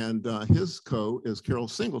 And his co is Carol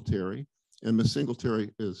Singletary, and Miss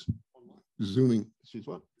Singletary is Zooming. She's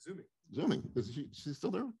what? Zooming. Zooming. Is she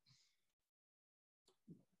still there?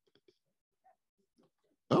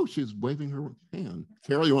 Oh, she's waving her hand.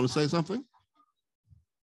 Carol, you want to say something?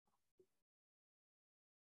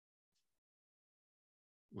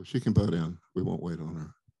 Well, she can butt in. We won't wait on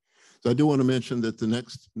her. So I do want to mention that the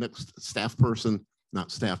next staff person, not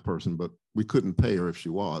staff person, but we couldn't pay her if she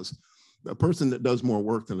was. A person that does more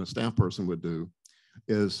work than a staff person would do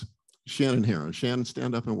is Shannon Heron. Shannon,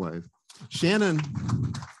 stand up and wave. Shannon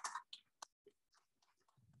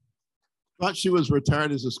thought she was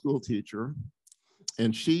retired as a school teacher,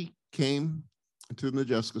 and she came to the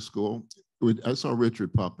Modjeska School. I saw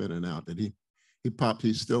Richard pop in and out. Did he popped,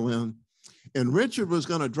 he's still in. And Richard was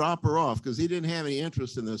going to drop her off because he didn't have any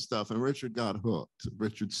interest in this stuff, and Richard got hooked.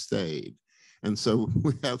 Richard stayed. And so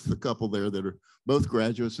we have a couple there that are both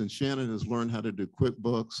graduates, and Shannon has learned how to do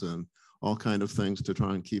QuickBooks and all kind of things to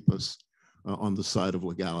try and keep us on the side of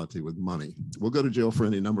legality with money. We'll go to jail for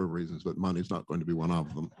any number of reasons, but money's not going to be one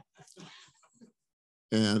of them.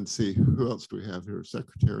 And see, who else do we have here?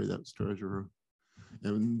 Secretary, that's treasurer.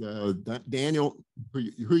 And Daniel, who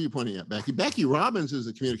are you pointing at, Becky? Becky Robbins is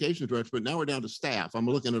the communications director, but now we're down to staff. I'm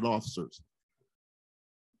looking at officers.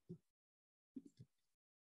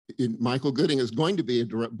 Michael Gooding is going to be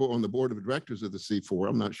on the board of directors of the C4.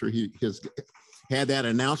 I'm not sure he has had that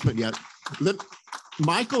announcement yet.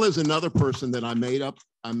 Michael is another person that I made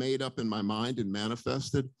up in my mind and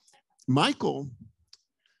manifested. Michael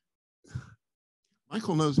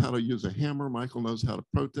knows how to use a hammer. Michael knows how to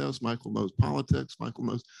protest. Michael knows politics.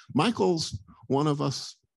 Michael's one of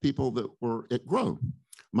us people that were at Grow.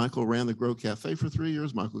 Michael ran the Grow Cafe for 3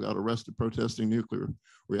 years. Michael got arrested protesting nuclear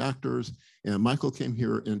reactors. And Michael came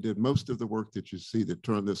here and did most of the work that you see that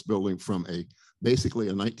turned this building from basically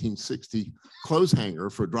a 1960 clothes hanger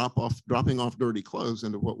for dropping off dirty clothes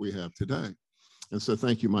into what we have today. And so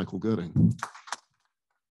thank you, Michael Gooding.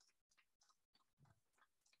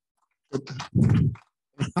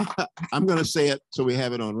 I'm going to say it so we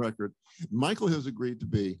have it on record. Michael has agreed to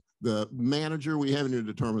be the manager. We haven't even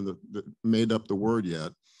determined made up the word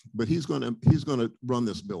yet, but he's going to run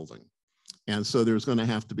this building. And so there's going to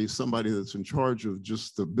have to be somebody that's in charge of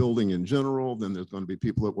just the building in general. Then there's going to be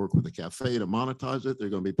people that work with the cafe to monetize it. There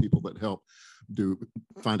are going to be people that help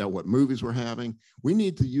find out what movies we're having. We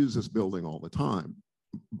need to use this building all the time.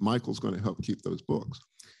 Michael's going to help keep those books.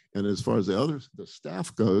 And as far as the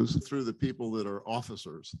staff goes, through the people that are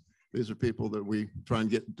officers. These are people that we try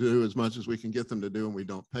and do as much as we can get them to do, and we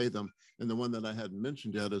don't pay them. And the one that I hadn't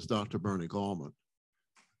mentioned yet is Dr. Bernie Gallman.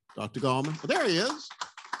 Dr. Gallman, oh, there he is.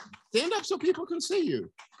 Stand up so people can see you.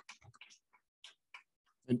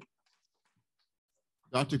 And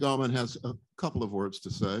Dr. Gallman has a couple of words to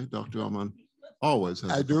say. Dr. Gallman always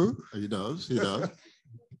has. I do? He does.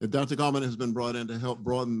 And Dr. Gallman has been brought in to help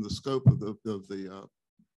broaden the scope of the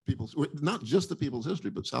people's, not just the people's history,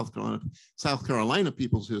 but South Carolina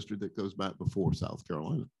people's history that goes back before South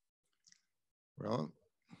Carolina. Well,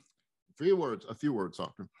 a few words,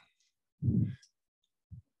 Doctor.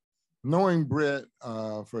 Knowing Brett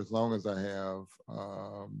for as long as I have,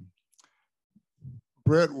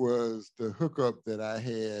 Brett was the hookup that I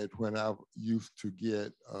had when I used to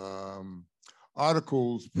get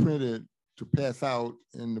articles printed to pass out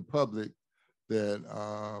in the public that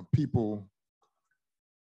people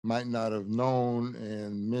might not have known,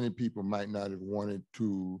 and many people might not have wanted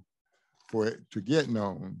for it to get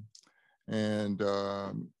known. And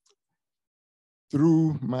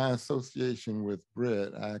through my association with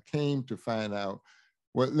Brett, I came to find out,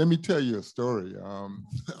 well, let me tell you a story.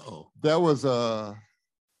 That was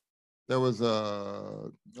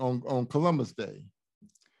on Columbus Day.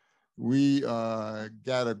 We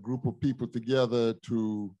got a group of people together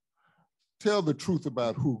to tell the truth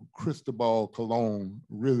about who Cristobal Colon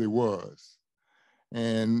really was.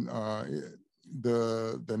 And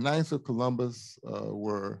the Knights of Columbus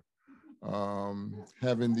were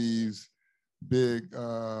having these big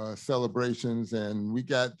celebrations, and we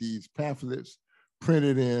got these pamphlets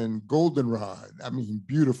printed in goldenrod, I mean,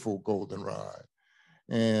 beautiful goldenrod.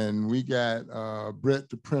 And we got Brett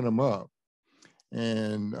to print them up.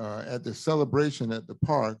 And at the celebration at the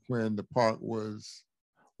park, when the park was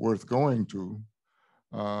worth going to,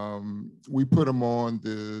 we put them on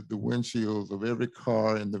the windshields of every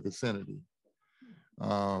car in the vicinity.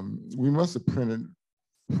 We must have printed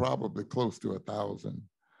probably close to 1,000.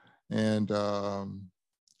 And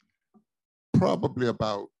probably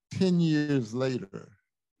about 10 years later,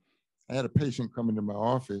 I had a patient come into my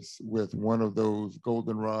office with one of those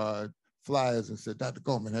goldenrod flyers and said, Dr.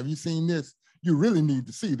 Goldman, have you seen this? You really need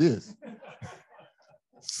to see this.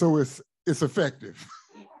 So it's effective.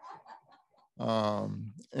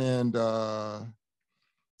 And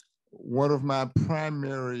one of my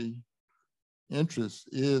primary interests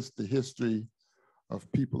is the history of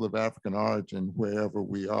people of African origin wherever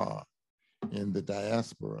we are in the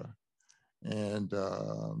diaspora. And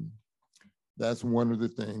that's one of the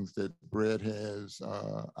things that Brett has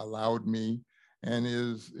allowed me and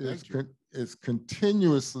is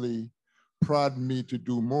continuously prodding me to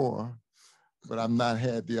do more, but I've not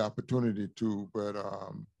had the opportunity to. But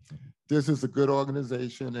this is a good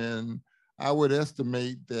organization, and I would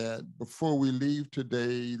estimate that before we leave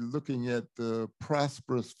today, looking at the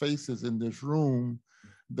prosperous faces in this room,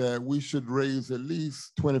 that we should raise at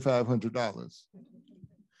least $2,500.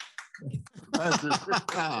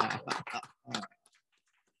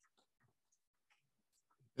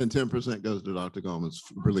 And 10% goes to Dr. Gallman's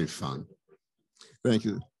relief fund. Thank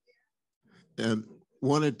you. And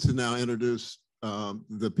wanted to now introduce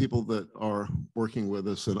the people that are working with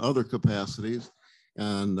us in other capacities.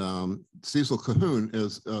 And Cecil Cahoon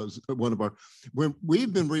is one of our,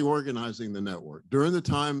 we've been reorganizing the network. During the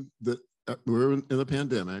time that we were in the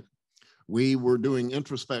pandemic, we were doing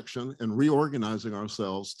introspection and reorganizing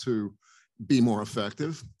ourselves to be more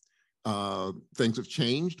effective. Things have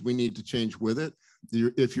changed. We need to change with it.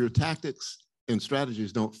 If your tactics and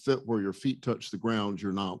strategies don't fit where your feet touch the ground,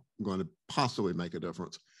 you're not going to possibly make a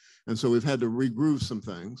difference. And so we've had to regroove some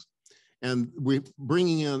things. And we're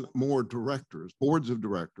bringing in more directors, boards of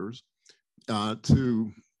directors,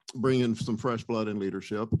 to bring in some fresh blood and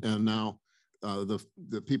leadership. And now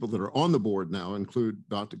the people that are on the board now include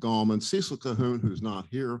Dr. Gallman, Cecil Cahoon, who's not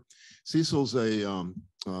here. Cecil's a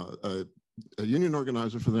union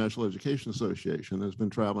organizer for the National Education Association, has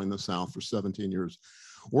been traveling the South for 17 years,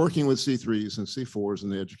 working with C3s and C4s in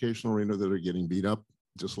the educational arena that are getting beat up,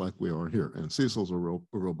 just like we are here. And Cecil's a real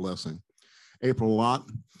blessing. April Lott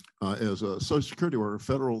is a Social Security worker,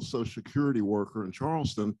 federal Social Security worker in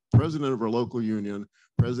Charleston, president of our local union,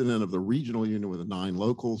 president of the regional union with 9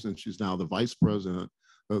 locals, and she's now the vice president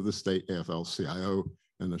of the state AFL-CIO,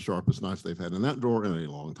 and the sharpest knife they've had in that drawer in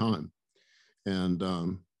a long time. And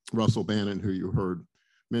Russell Bannon, who you heard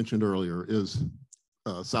mentioned earlier, is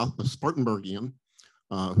Spartanburgian,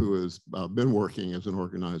 who has been working as an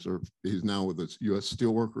organizer. He's now with the U.S.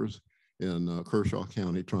 Steelworkers in Kershaw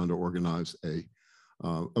County, trying to organize a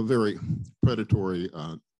very predatory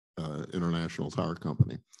international tire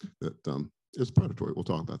company that is predatory. We'll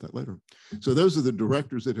talk about that later. So those are the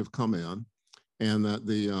directors that have come in, and that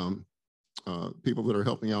the people that are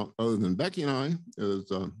helping out other than Becky and I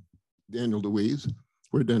is Daniel DeWeese.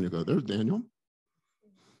 Where'd Daniel go? There's Daniel.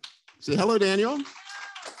 Say hello, Daniel.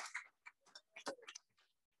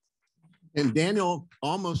 And Daniel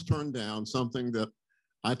almost turned down something that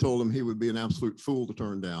I told him he would be an absolute fool to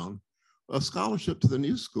turn down, a scholarship to the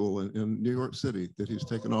New School in New York City that he's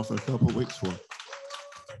taken off in a couple of weeks for.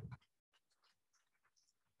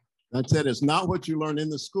 That said, it's not what you learn in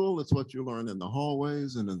the school, it's what you learn in the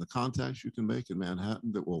hallways and in the contacts you can make in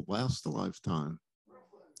Manhattan that will last a lifetime.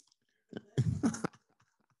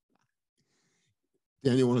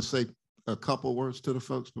 Dan, you want to say a couple words to the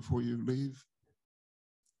folks before you leave?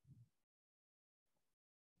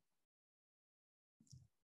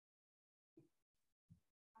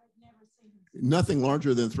 Nothing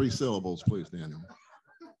larger than 3 syllables, please, Daniel.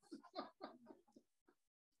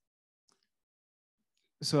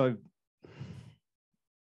 So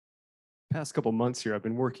past couple months here, I've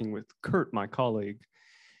been working with Kurt, my colleague,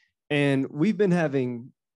 and we've been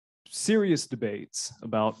having serious debates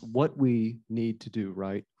about what we need to do,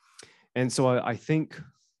 right? And so I think,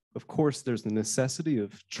 of course, there's the necessity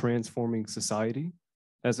of transforming society,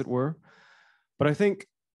 as it were. But I think,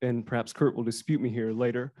 and perhaps Kurt will dispute me here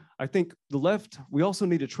later, I think the left, we also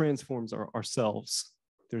need to transform ourselves.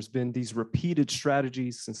 There's been these repeated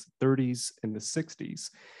strategies since the 30s and the 60s.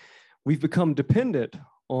 We've become dependent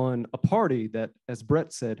on a party that, as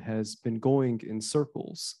Brett said, has been going in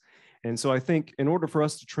circles. And so I think in order for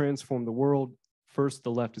us to transform the world, first,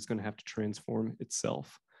 the left is going to have to transform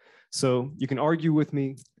itself. So you can argue with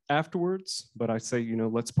me afterwards, but I say, you know,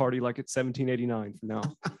 let's party like it's 1789 from now.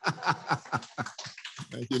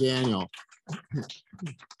 Thank you, Daniel.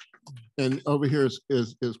 And over here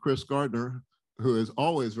is Chris Gardner, who is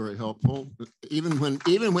always very helpful. Even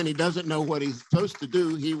when he doesn't know what he's supposed to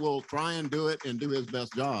do, he will try and do it and do his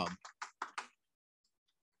best job.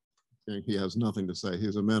 I think he has nothing to say.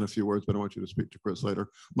 He's a man of few words, but I want you to speak to Chris later.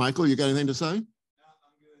 Michael, you got anything to say?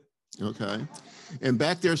 No, I'm good. Okay. And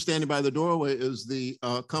back there standing by the doorway is the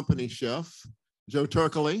company chef, Joe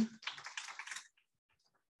Turkley.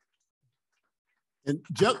 And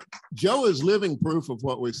Joe is living proof of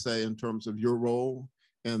what we say in terms of your role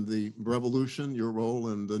and the revolution, your role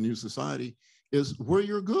in the new society is where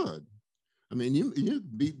you're good. I mean,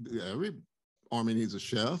 every army needs a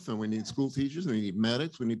chef, and we need school teachers, and we need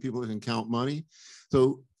medics, we need people that can count money.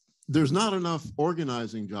 So there's not enough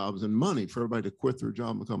organizing jobs and money for everybody to quit their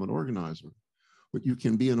job and become an organizer. But you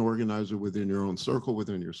can be an organizer within your own circle,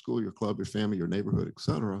 within your school, your club, your family, your neighborhood, et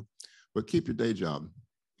cetera. But keep your day job.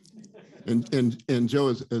 And Joe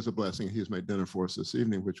is a blessing. He's made dinner for us this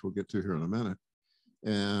evening, which we'll get to here in a minute.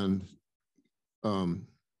 And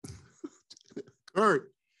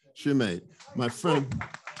Kurt Schumate, my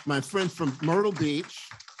friend from Myrtle Beach.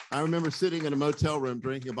 I remember sitting in a motel room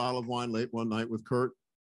drinking a bottle of wine late one night with Kurt,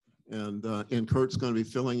 and Kurt's going to be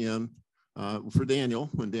filling in for Daniel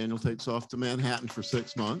when Daniel takes off to Manhattan for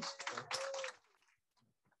 6 months.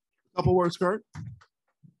 A couple words, Kurt.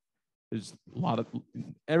 There's a lot of,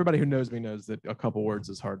 everybody who knows me knows that a couple words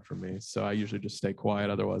is hard for me. So I usually just stay quiet.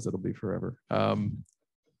 Otherwise it'll be forever.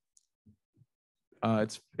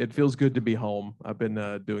 It feels good to be home. I've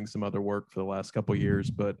been doing some other work for the last couple of years,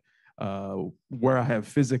 but where I have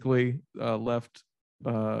physically left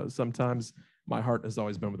sometimes, my heart has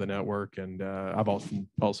always been with the network, and I've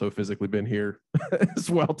also physically been here as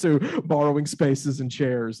well too, borrowing spaces and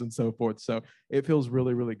chairs and so forth. So it feels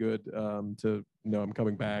really, really good to know I'm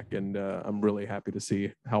coming back, and I'm really happy to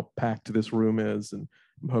see how packed this room is, and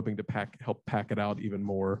I'm hoping to help pack it out even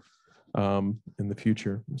more in the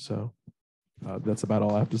future. So that's about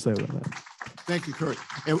all I have to say about that. Thank you, Kurt.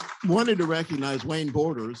 And wanted to recognize Wayne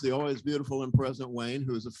Borders, the always beautiful and present Wayne,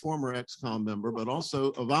 who is a former ex-com member, but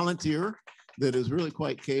also a volunteer that is really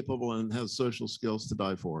quite capable and has social skills to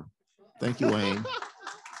die for. Thank you, Wayne.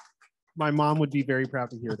 My mom would be very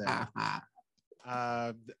proud to hear that.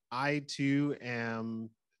 I too am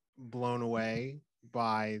blown away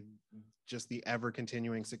by just the ever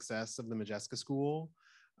continuing success of the Modjeska School.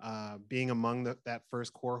 Being among that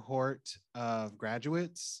first cohort of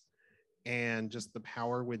graduates, and just the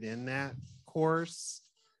power within that course,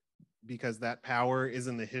 because that power is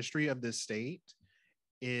in the history of this state,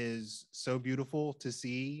 is so beautiful to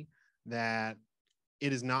see that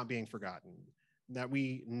it is not being forgotten. that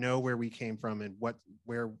we know where we came from and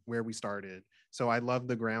where we started. So I love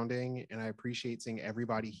the grounding, and I appreciate seeing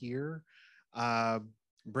everybody here.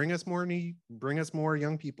 Bring us more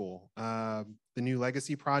young people. The New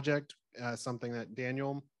Legacy Project, something that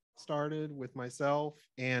Daniel started with myself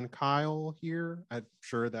and Kyle here. I'm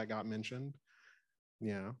sure that got mentioned.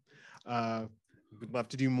 Yeah. We'd love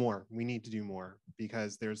to do more. We need to do more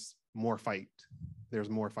because there's more fight. There's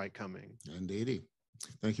more fight coming. Indeedy.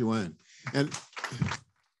 Thank you, Wayne. And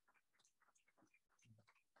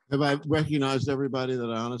have I recognized everybody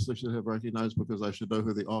that I honestly should have recognized, because I should know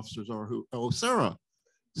who the officers are?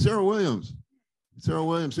 Sarah Williams. Sarah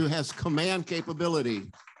Williams, who has command capability.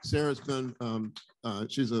 Sarah's been,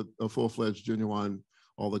 she's a full-fledged genuine,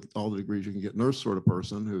 all the degrees you can get, nurse sort of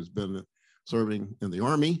person who's been serving in the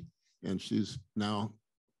Army, and she's now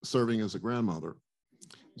serving as a grandmother.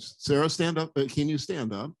 Sarah, stand up. Can you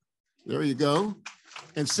stand up? There you go.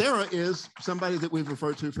 And Sarah is somebody that we've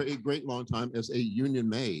referred to for a great long time as a union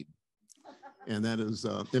maid. And that is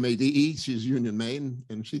M-A-D-E. She's union maid,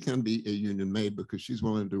 and she can be a union maid because she's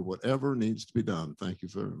willing to do whatever needs to be done. Thank you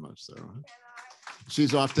very much, Sarah.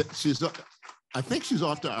 I think she's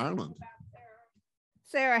off to Ireland.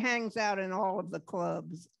 Sarah hangs out in all of the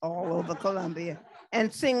clubs all over Columbia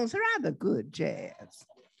and sings rather good jazz.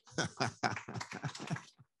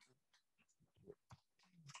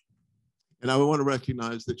 And I want to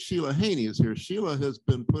recognize that Sheila Haney is here. Sheila has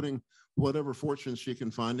been putting whatever fortunes she can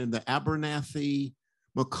find in the Abernathy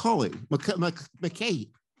Mulcahy,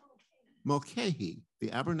 the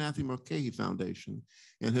Abernathy Mulcahy Foundation,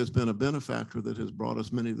 and has been a benefactor that has brought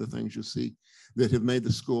us many of the things you see that have made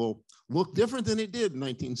the school look different than it did in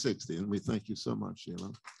 1960. And we thank you so much,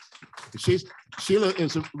 Sheila. Sheila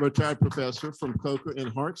is a retired professor from Coker in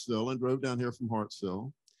Hartsville and drove down here from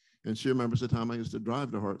Hartsville. And she remembers the time I used to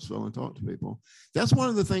drive to Hartsville and talk to people. That's one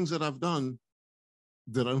of the things that I've done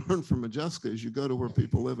that I learned from Modjeska is you go to where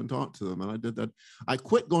people live and talk to them. And I did that. I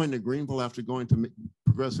quit going to Greenville after going to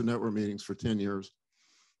Progressive Network meetings for 10 years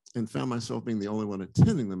and found myself being the only one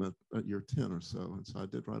attending them at year 10 or so. And so I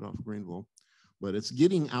did right off Greenville. But it's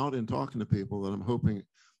getting out and talking to people that I'm hoping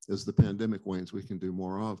as the pandemic wanes, we can do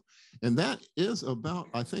more of. And that is about,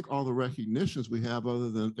 I think, all the recognitions we have other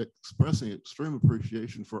than expressing extreme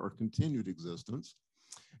appreciation for our continued existence.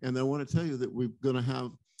 And I want to tell you that we're going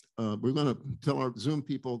to tell our Zoom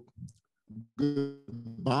people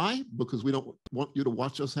goodbye because we don't want you to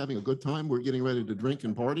watch us having a good time. We're getting ready to drink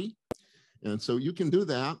and party. And so you can do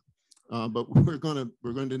that, but we're going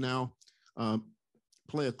to now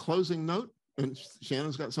play a closing note. And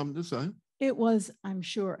Shannon's got something to say. It was, I'm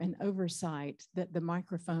sure, an oversight that the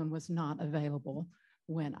microphone was not available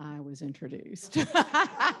when I was introduced.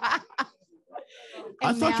 I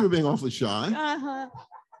thought you were being awfully shy.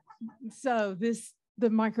 So the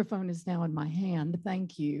microphone is now in my hand.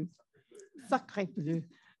 Thank you.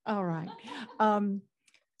 All right.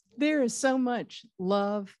 There is so much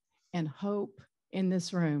love and hope in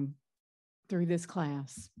this room through this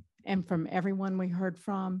class and from everyone we heard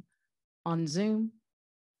from on Zoom.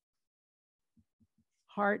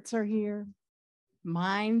 Hearts are here,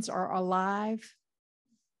 minds are alive.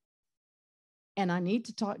 And I need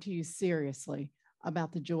to talk to you seriously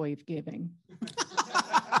about the joy of giving.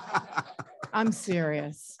 I'm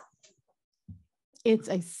serious. It's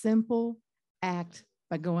a simple act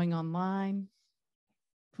by going online,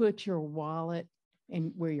 put your wallet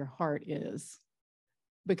in where your heart is.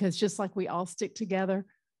 Because just like we all stick together,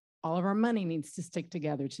 all of our money needs to stick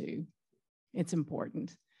together too. It's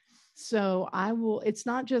important. So it's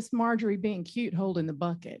not just Marjorie being cute holding the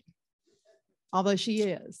bucket, although she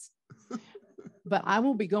is, but I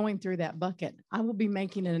will be going through that bucket. I will be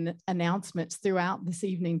making announcements throughout this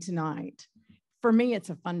evening tonight. For me, it's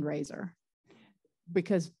a fundraiser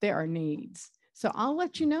because there are needs. So I'll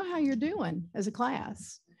let you know how you're doing as a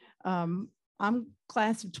class. I'm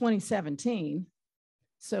class of 2017,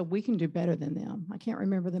 so we can do better than them. I can't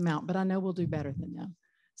remember them out, but I know we'll do better than them.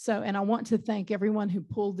 So, and I want to thank everyone who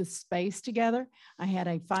pulled this space together. I had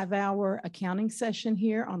a 5-hour accounting session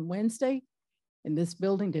here on Wednesday, and this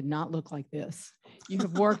building did not look like this. You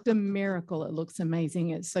have worked a miracle. It looks amazing.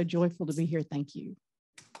 It's so joyful to be here. Thank you.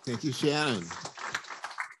 Thank you, Shannon.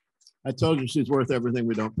 I told you she's worth everything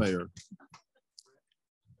we don't pay her.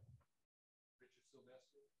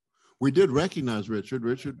 We did recognize Richard.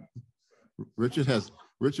 Richard has.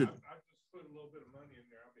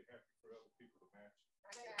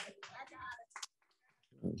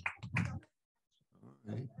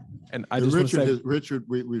 And I just Richard,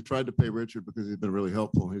 we've tried to pay Richard because he's been really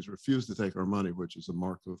helpful. He's refused to take our money, which is a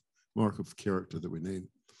mark of character that we need.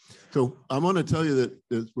 So I'm going to tell you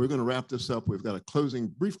that we're going to wrap this up. We've got a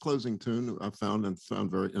brief closing tune I found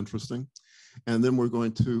very interesting. And then we're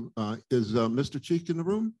going to, is Mr. Cheek in the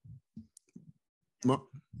room?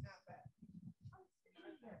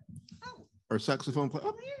 Our saxophone player.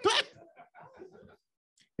 Oh,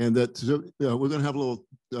 and we're going to have a little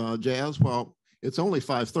jazz while it's only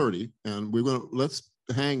 5:30, and let's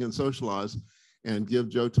hang and socialize and give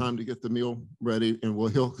Joe time to get the meal ready, and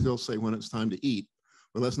he'll say when it's time to eat.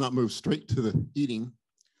 But let's not move straight to the eating.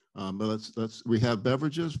 But we have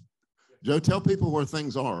beverages. Joe, tell people where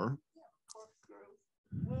things are.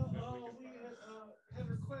 Well, we had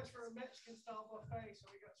a request for a Mexican style buffet,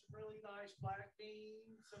 so we got some really nice black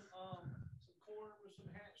beans, some corn with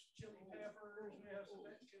some hatched chili peppers. We have some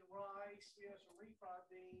Mexican rice. We have some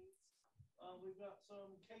refried beans. We've got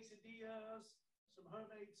some quesadillas, some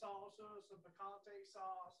homemade salsa, some picante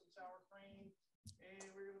sauce, some sour cream,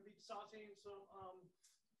 and we're going to be sauteing some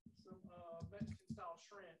Mexican style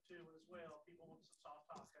shrimp too as well. People want some soft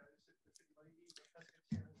tacos if anybody needs a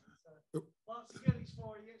pescatarian. So lots of goodies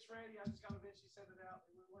for you. It's ready. I just got to eventually send it out.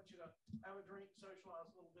 We want you to have a drink,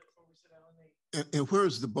 socialize a little bit before we sit down and eat. And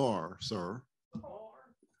where's the bar, sir? The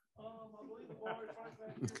bar? I believe the bar is right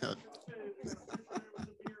back here. Okay. With some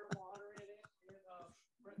beer and water in it. And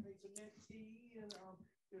Brett made some mint tea, and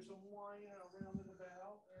there's some wine around and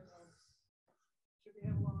about. And should we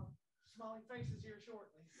have a lot of smiling faces here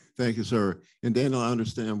shortly. Thank you, sir. And Daniel, I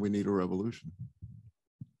understand we need a revolution.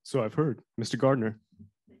 So I've heard. Mr. Gardner.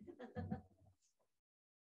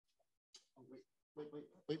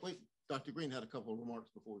 Wait. Dr. Green had a couple of remarks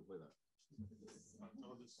before we play that.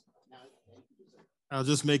 I'll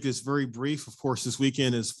just make this very brief. Of course, this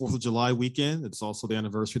weekend is 4th of July weekend. It's also the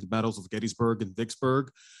anniversary of the battles of Gettysburg and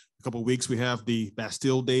Vicksburg. A couple of weeks, we have the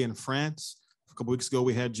Bastille Day in France. A couple of weeks ago,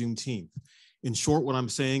 we had Juneteenth. In short, what I'm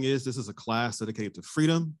saying is this is a class dedicated to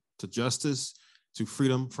freedom, to justice, to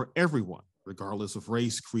freedom for everyone, regardless of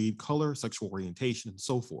race, creed, color, sexual orientation, and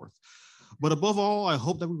so forth. But above all, I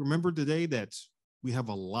hope that we remember today that we have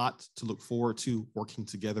a lot to look forward to working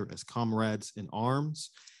together as comrades in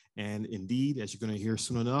arms. And indeed, as you're going to hear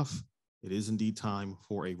soon enough, it is indeed time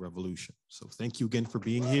for a revolution. So thank you again for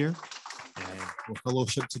being here, and we'll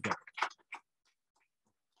fellowship together.